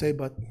like to say,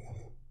 but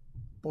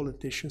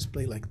politicians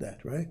play like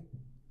that, right?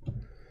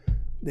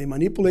 They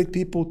manipulate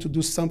people to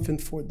do something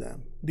for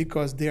them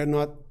because they are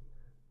not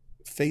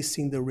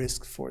facing the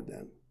risk for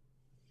them.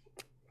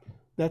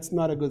 That's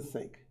not a good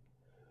thing.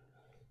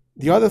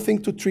 The other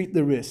thing, to treat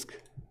the risk.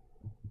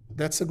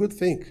 That's a good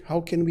thing.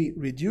 How can we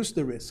reduce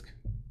the risk?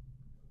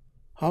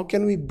 How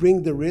can we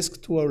bring the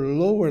risk to a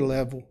lower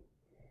level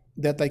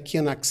that I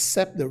can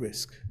accept the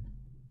risk?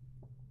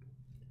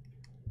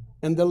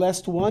 And the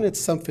last one, it's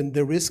something,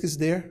 the risk is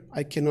there.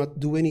 I cannot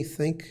do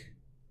anything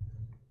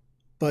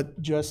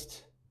but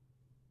just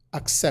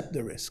accept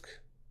the risk.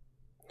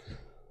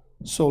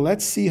 So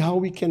let's see how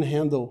we can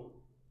handle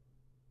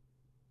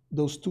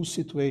those two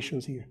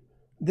situations here.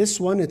 This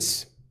one,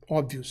 it's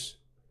obvious.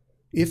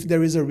 If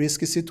there is a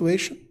risky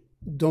situation,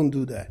 don't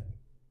do that.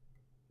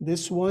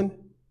 This one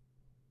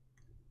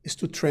is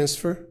to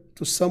transfer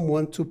to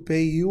someone to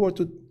pay you or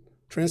to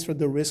transfer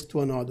the risk to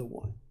another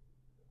one.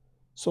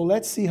 So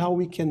let's see how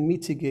we can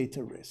mitigate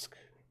the risk.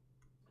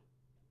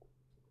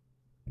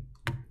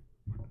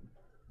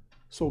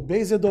 So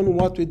based on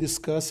what we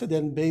discussed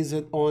and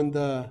based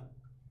on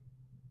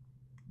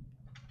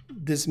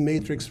this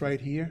matrix right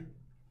here,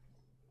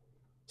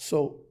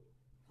 so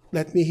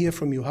let me hear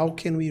from you. How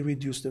can we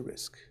reduce the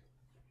risk?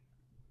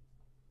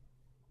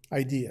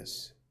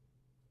 Ideas.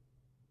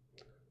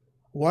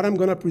 What I'm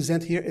going to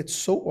present here, it's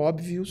so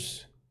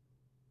obvious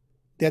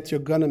that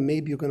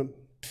maybe you're going to,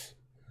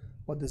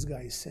 what this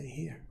guy is saying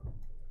here.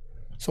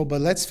 So,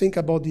 but let's think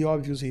about the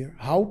obvious here.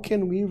 How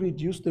can we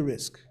reduce the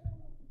risk?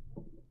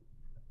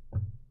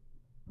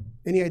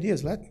 Any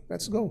ideas?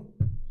 Let's go.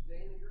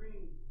 Stay in the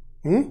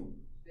green.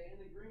 Stay in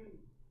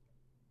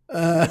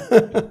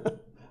the green.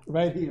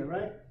 Right here,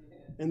 right?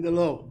 In the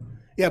low.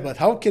 Yeah, but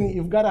how can,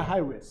 you've got a high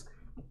risk.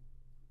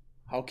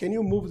 How can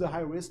you move the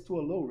high risk to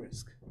a low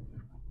risk?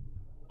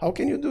 How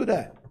can you do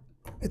that?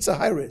 It's a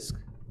high risk.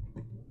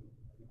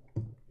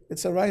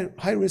 It's a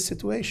high risk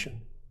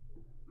situation.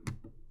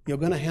 You're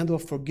going to handle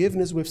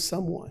forgiveness with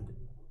someone.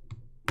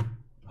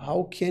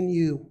 How can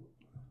you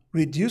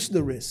reduce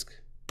the risk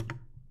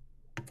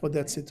for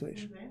that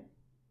situation? Prevent?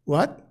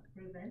 What?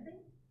 Preventing?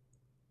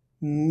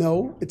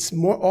 No, it's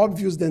more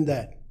obvious than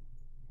that.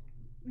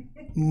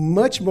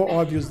 Much more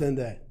obvious than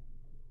that.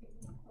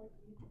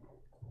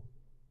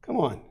 Come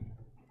on.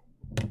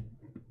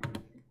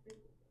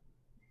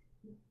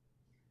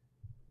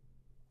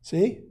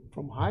 See?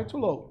 From high to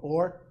low,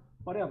 or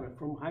whatever,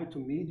 from high to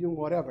medium,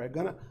 whatever.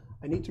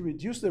 I need to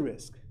reduce the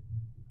risk.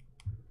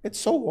 It's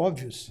so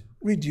obvious.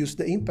 Reduce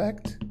the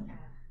impact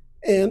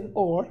and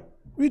or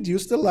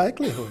reduce the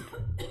likelihood.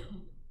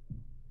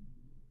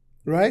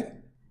 Right?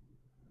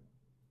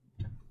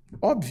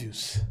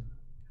 Obvious.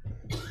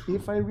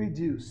 If I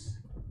reduce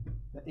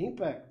the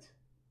impact,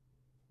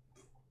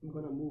 I'm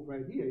going to move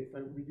right here. If I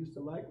reduce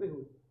the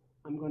likelihood,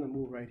 I'm going to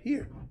move right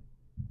here.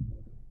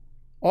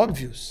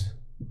 Obvious,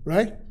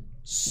 right?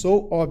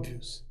 So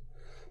obvious.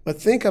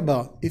 But think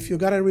about if you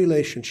got a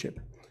relationship.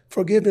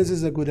 Forgiveness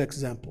is a good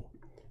example.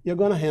 You're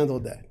going to handle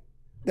that.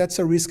 That's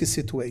a risky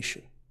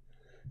situation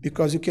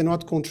because you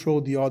cannot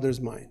control the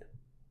other's mind,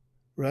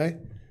 right?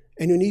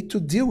 And you need to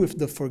deal with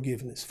the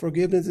forgiveness.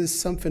 Forgiveness is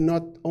something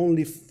not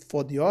only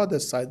for the other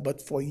side,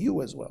 but for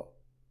you as well.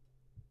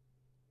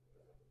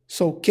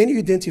 So can you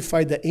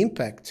identify the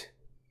impact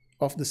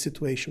of the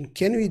situation?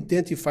 Can you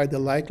identify the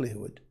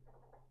likelihood?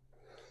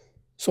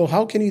 So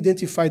how can you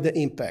identify the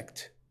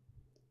impact?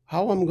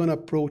 How I'm going to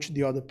approach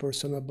the other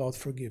person about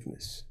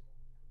forgiveness?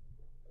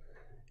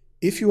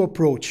 If you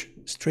approach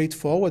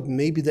straightforward,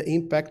 maybe the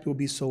impact will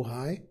be so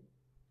high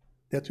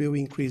that will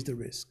increase the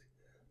risk.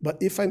 But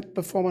if I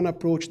perform an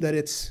approach that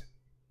it's,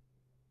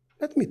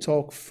 let me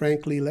talk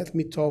frankly, let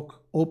me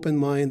talk open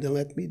mind, and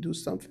let me do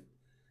something,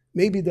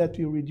 maybe that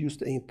will reduce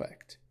the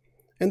impact.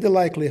 And the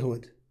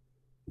likelihood.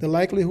 The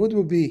likelihood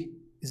will be,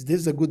 is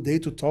this a good day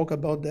to talk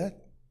about that?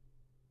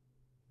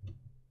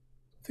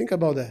 Think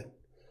about that.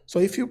 So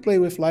if you play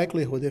with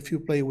likelihood, if you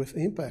play with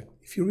impact,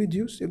 if you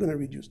reduce, you're going to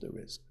reduce the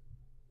risk.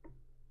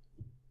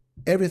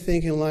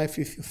 Everything in life,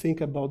 if you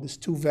think about these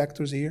two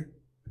vectors here,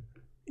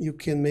 you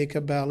can make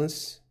a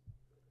balance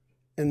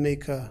and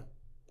make a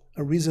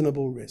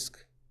reasonable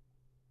risk.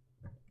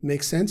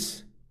 Make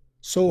sense?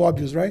 So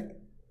obvious, right?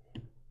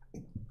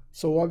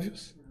 So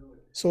obvious?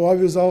 So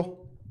obvious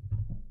all?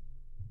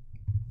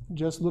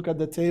 Just look at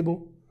the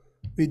table,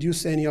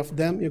 reduce any of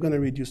them, you're going to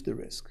reduce the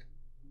risk.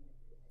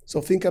 So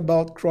think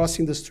about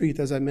crossing the street,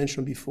 as I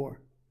mentioned before.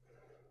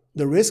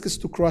 The risk is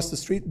to cross the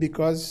street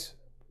because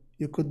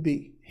you could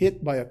be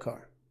hit by a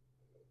car.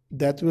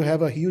 That will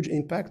have a huge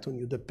impact on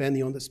you,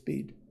 depending on the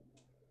speed.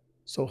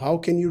 So how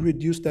can you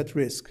reduce that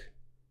risk?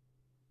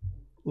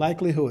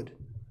 Likelihood,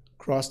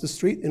 cross the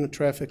street in a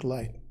traffic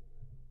light.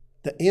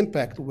 The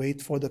impact,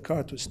 wait for the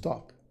car to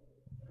stop.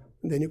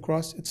 And then you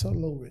cross, it's a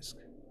low risk.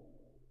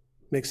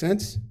 Make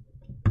sense?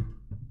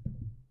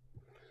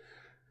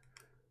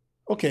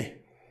 Okay.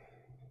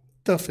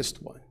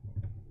 Toughest one.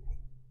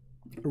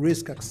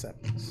 Risk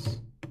acceptance.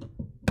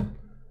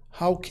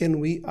 How can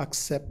we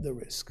accept the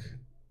risk?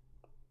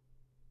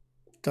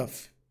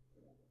 Tough,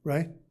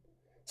 right?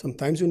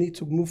 Sometimes you need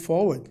to move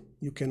forward.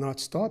 You cannot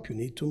stop. You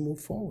need to move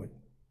forward.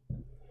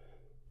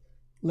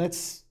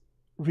 Let's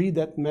read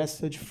that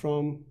message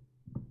from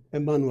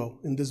Emmanuel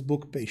in this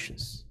book,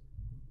 Patience.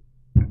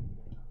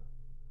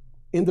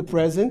 In the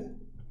present,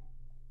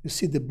 you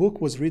see the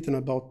book was written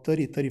about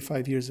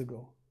 35 years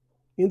ago.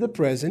 In the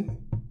present,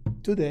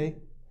 today,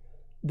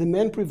 the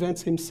man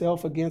prevents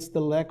himself against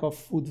the lack of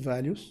food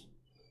values,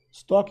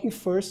 stocking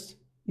first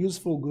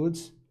useful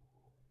goods.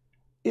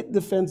 It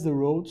defends the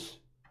roads,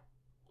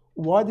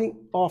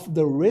 warding off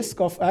the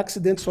risk of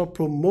accidents or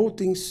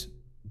promotes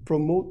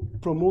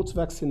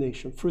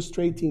vaccination,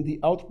 frustrating the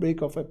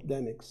outbreak of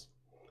epidemics.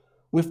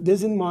 With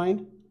this in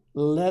mind,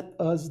 let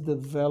us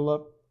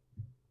develop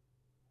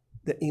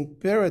the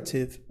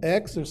imperative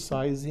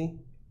exercising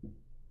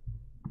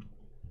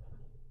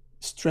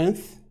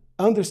strength,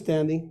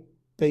 understanding,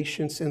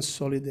 patience, and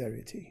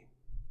solidarity.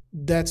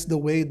 That's the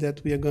way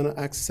that we are going to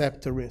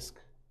accept the risk.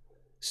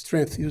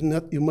 Strength.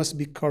 You must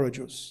be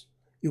courageous.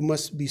 You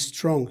must be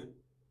strong.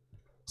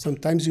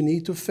 Sometimes you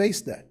need to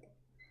face that.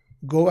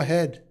 Go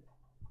ahead.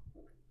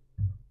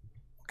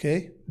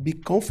 Okay? Be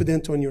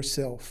confident on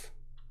yourself.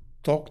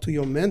 Talk to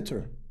your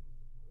mentor.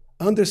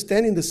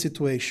 Understanding the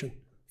situation.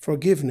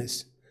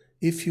 Forgiveness.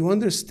 If you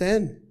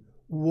understand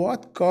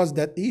what caused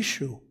that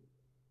issue,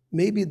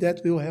 maybe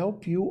that will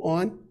help you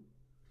on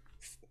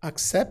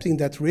accepting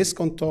that risk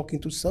on talking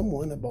to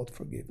someone about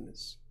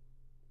forgiveness.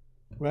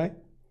 Right?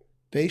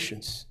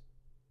 Patience.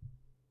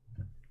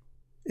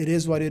 It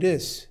is what it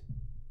is.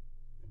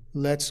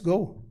 Let's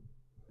go.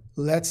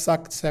 Let's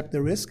accept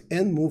the risk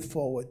and move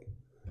forward.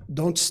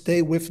 Don't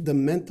stay with the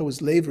mental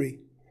slavery.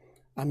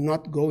 I'm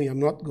not going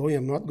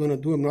to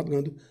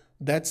do.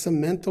 That's a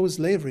mental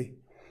slavery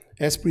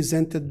as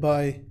presented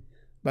by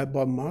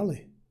Bob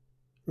Marley.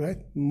 Right?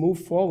 Move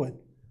forward.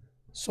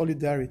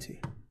 Solidarity.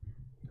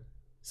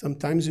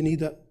 Sometimes you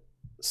need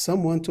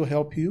someone to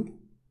help you.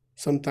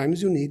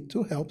 Sometimes you need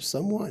to help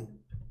someone.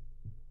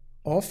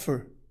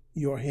 Offer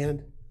your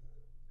hand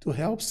to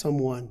help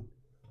someone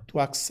to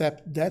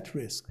accept that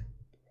risk.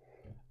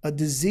 A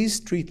disease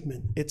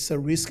treatment, it's a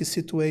risky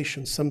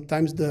situation.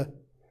 Sometimes the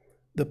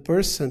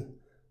person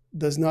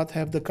does not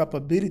have the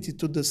capability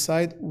to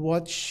decide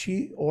what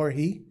she or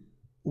he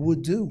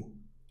would do.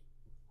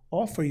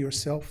 Offer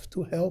yourself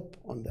to help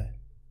on that.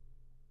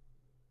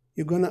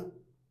 You're going to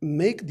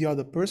make the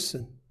other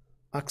person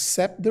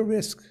accept the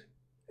risk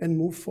and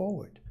move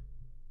forward.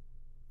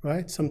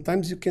 Right?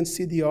 Sometimes you can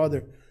see the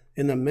other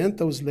in a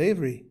mental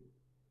slavery.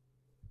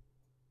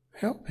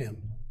 Help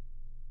him.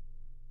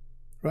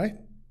 Right?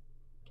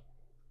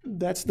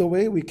 That's the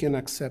way we can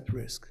accept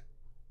risk.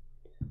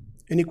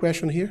 Any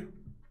question here?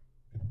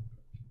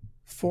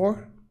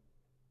 4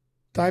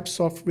 types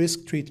of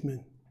risk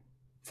treatment.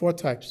 4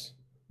 types.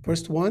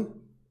 First one,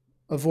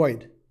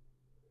 avoid.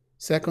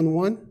 Second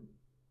one,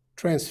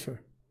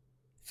 transfer.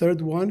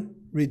 Third one,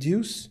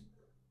 reduce.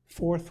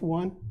 Fourth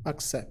one,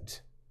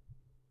 accept.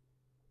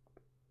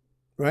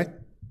 Right?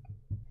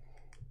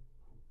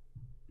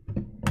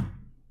 $1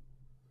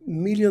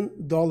 million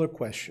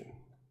question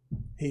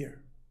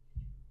here.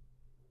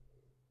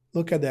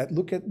 Look at that.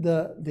 Look at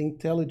the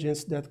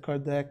intelligence that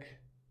Kardec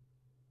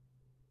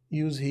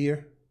used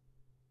here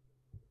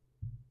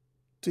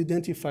to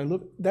identify.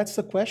 Look, that's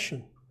the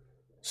question.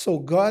 So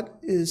God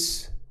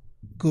is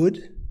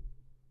good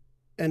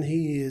and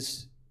He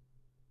is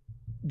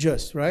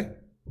just, right?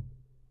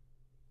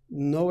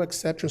 No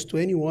exceptions to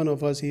any one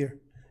of us here.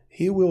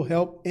 He will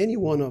help any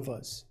one of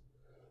us.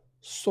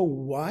 So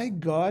why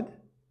God,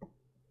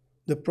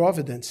 the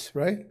providence,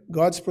 right?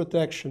 God's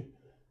protection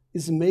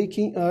is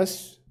making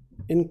us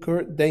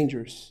incur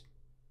dangers.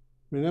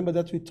 Remember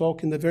that we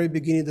talked in the very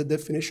beginning the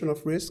definition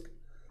of risk.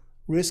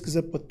 Risk is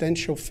a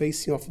potential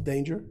facing of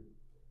danger.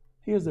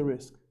 Here's the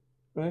risk,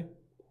 right?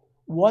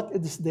 What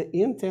is the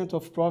intent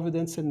of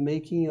providence in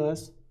making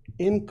us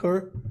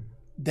incur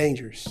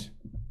dangers?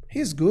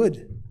 He's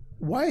good.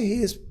 Why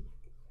He is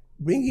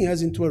bringing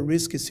us into a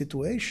risky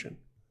situation?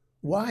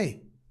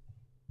 Why?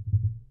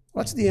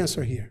 What's the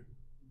answer here?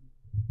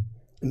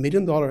 $1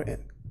 million.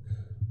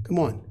 Come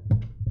on.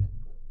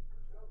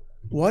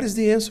 What is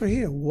the answer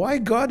here? Why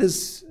God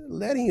is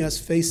letting us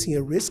facing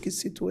a risky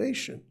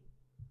situation,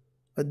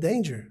 a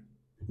danger?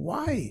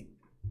 Why?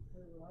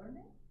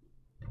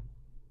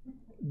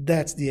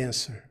 That's the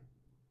answer.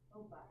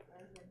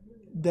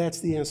 That's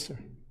the answer.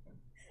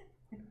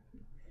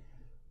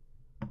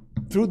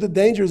 Through the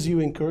dangers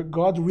you incur,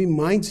 God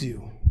reminds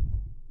you,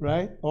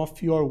 right,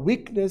 of your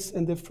weakness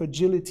and the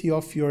fragility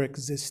of your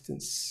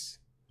existence.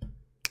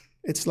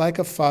 It's like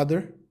a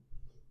father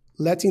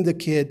letting the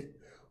kid,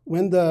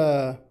 when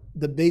the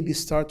baby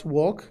starts to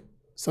walk,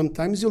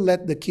 sometimes you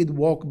let the kid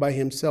walk by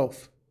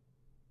himself,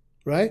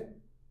 right?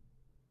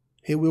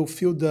 He will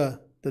feel the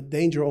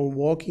danger on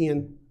walking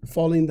and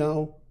falling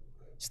down,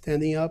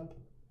 standing up.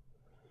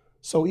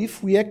 So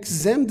if we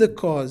examine the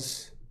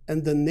cause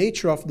and the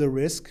nature of the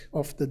risk,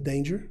 of the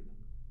danger,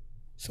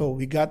 so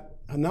we've got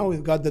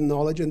the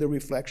knowledge and the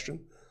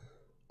reflection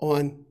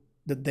on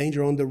the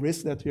danger, on the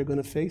risk that we are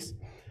going to face,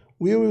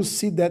 we will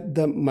see that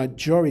the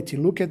majority,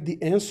 look at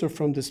the answer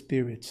from the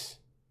spirits.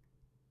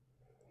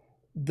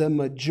 The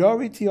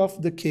majority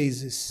of the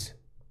cases,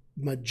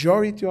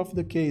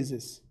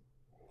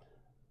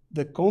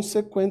 the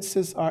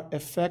consequences are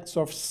effects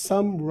of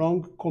some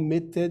wrong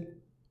committed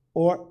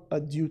or a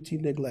duty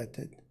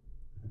neglected.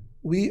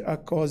 We are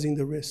causing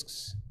the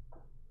risks.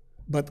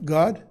 But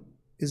God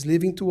is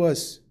leaving to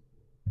us.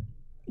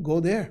 Go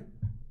there.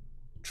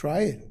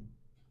 Try it.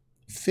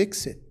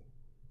 Fix it.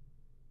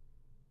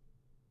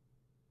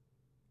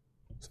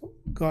 So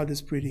God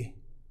is pretty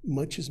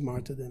much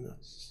smarter than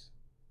us.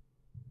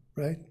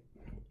 Right?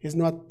 He's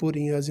not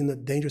putting us in a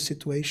dangerous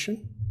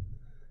situation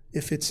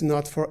if it's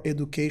not for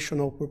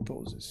educational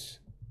purposes.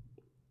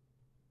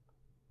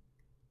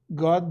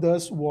 God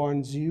thus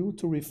warns you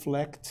to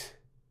reflect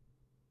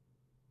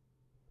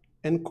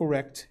and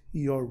correct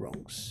your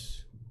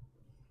wrongs.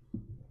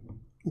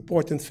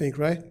 Important thing,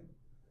 right?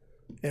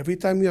 Every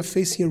time we are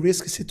facing a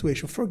risky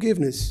situation,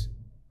 forgiveness.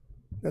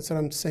 That's what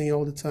I'm saying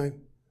all the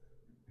time.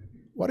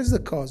 What is the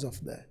cause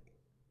of that?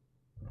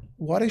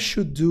 What I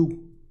should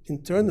do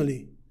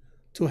internally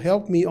to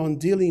help me on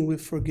dealing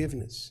with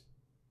forgiveness?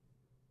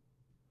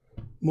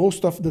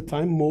 Most of the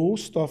time,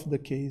 most of the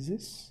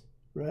cases,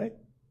 right?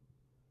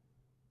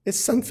 It's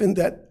something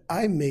that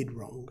I made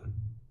wrong.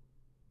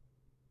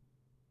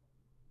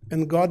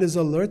 And God is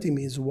alerting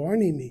me, is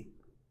warning me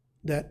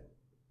that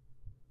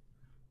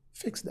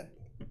fix that.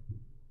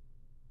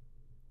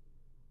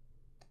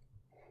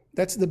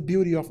 That's the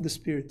beauty of the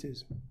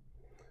Spiritism.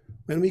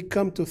 When we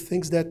come to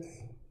things that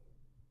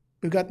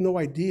we got no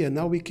idea,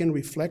 now we can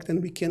reflect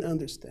and we can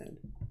understand.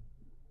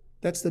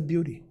 That's the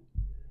beauty.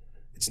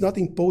 It's not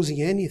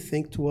imposing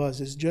anything to us,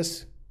 it's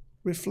just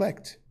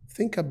reflect.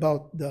 Think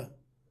about the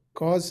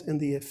cause and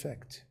the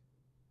effect.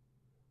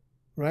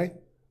 Right?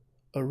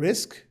 A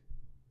risk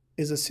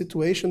is a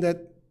situation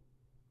that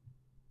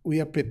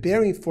we are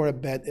preparing for a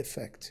bad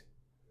effect.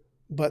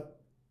 But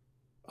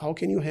how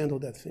can you handle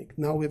that thing?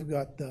 Now we've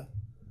got the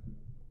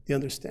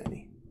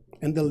understanding.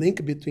 And the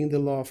link between the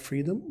law of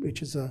freedom,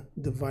 which is a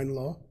divine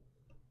law,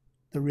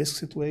 the risk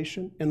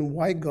situation, and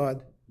why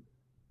God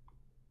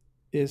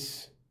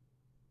is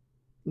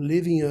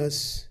leaving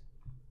us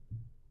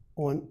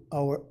on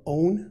our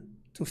own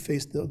to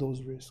face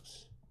those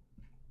risks.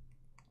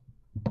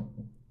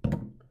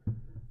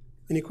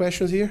 Any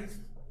questions here?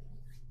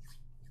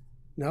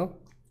 No?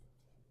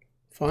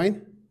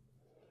 Fine?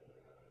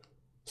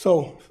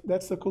 So,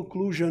 that's the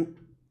conclusion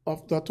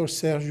of Dr.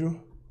 Sergio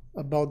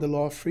about the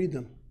law of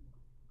freedom.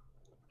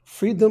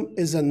 Freedom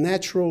is a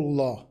natural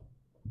law.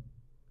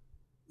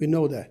 We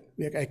know that.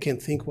 I can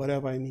think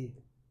whatever I need.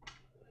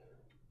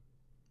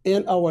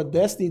 And our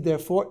destiny,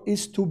 therefore,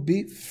 is to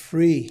be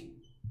free.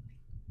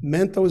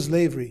 Mental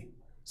slavery.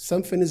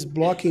 Something is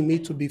blocking me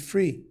to be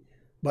free.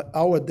 But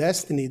our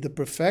destiny, the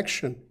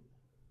perfection,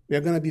 we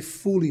are going to be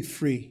fully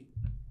free.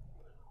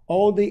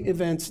 All the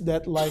events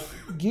that life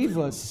gives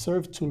us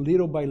serve to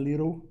little by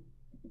little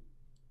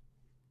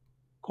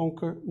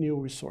conquer new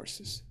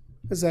resources.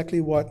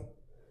 Exactly what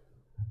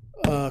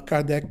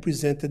Kardec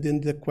presented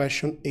in the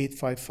question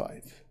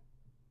 855.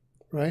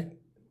 Right?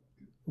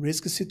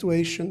 Risky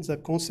situations are a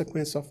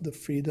consequence of the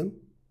freedom.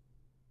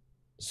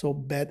 So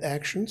bad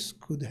actions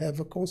could have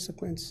a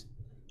consequence.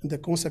 And the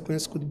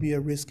consequence could be a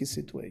risky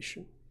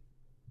situation.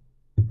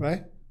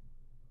 Right?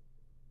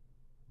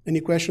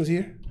 Any questions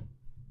here?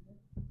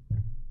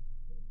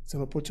 It's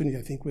an opportunity.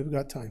 I think we've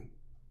got time.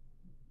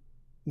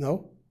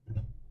 No?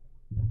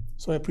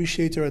 So I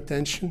appreciate your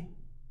attention.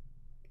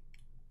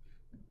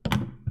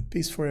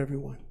 Peace for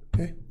everyone.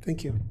 Okay?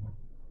 Thank you.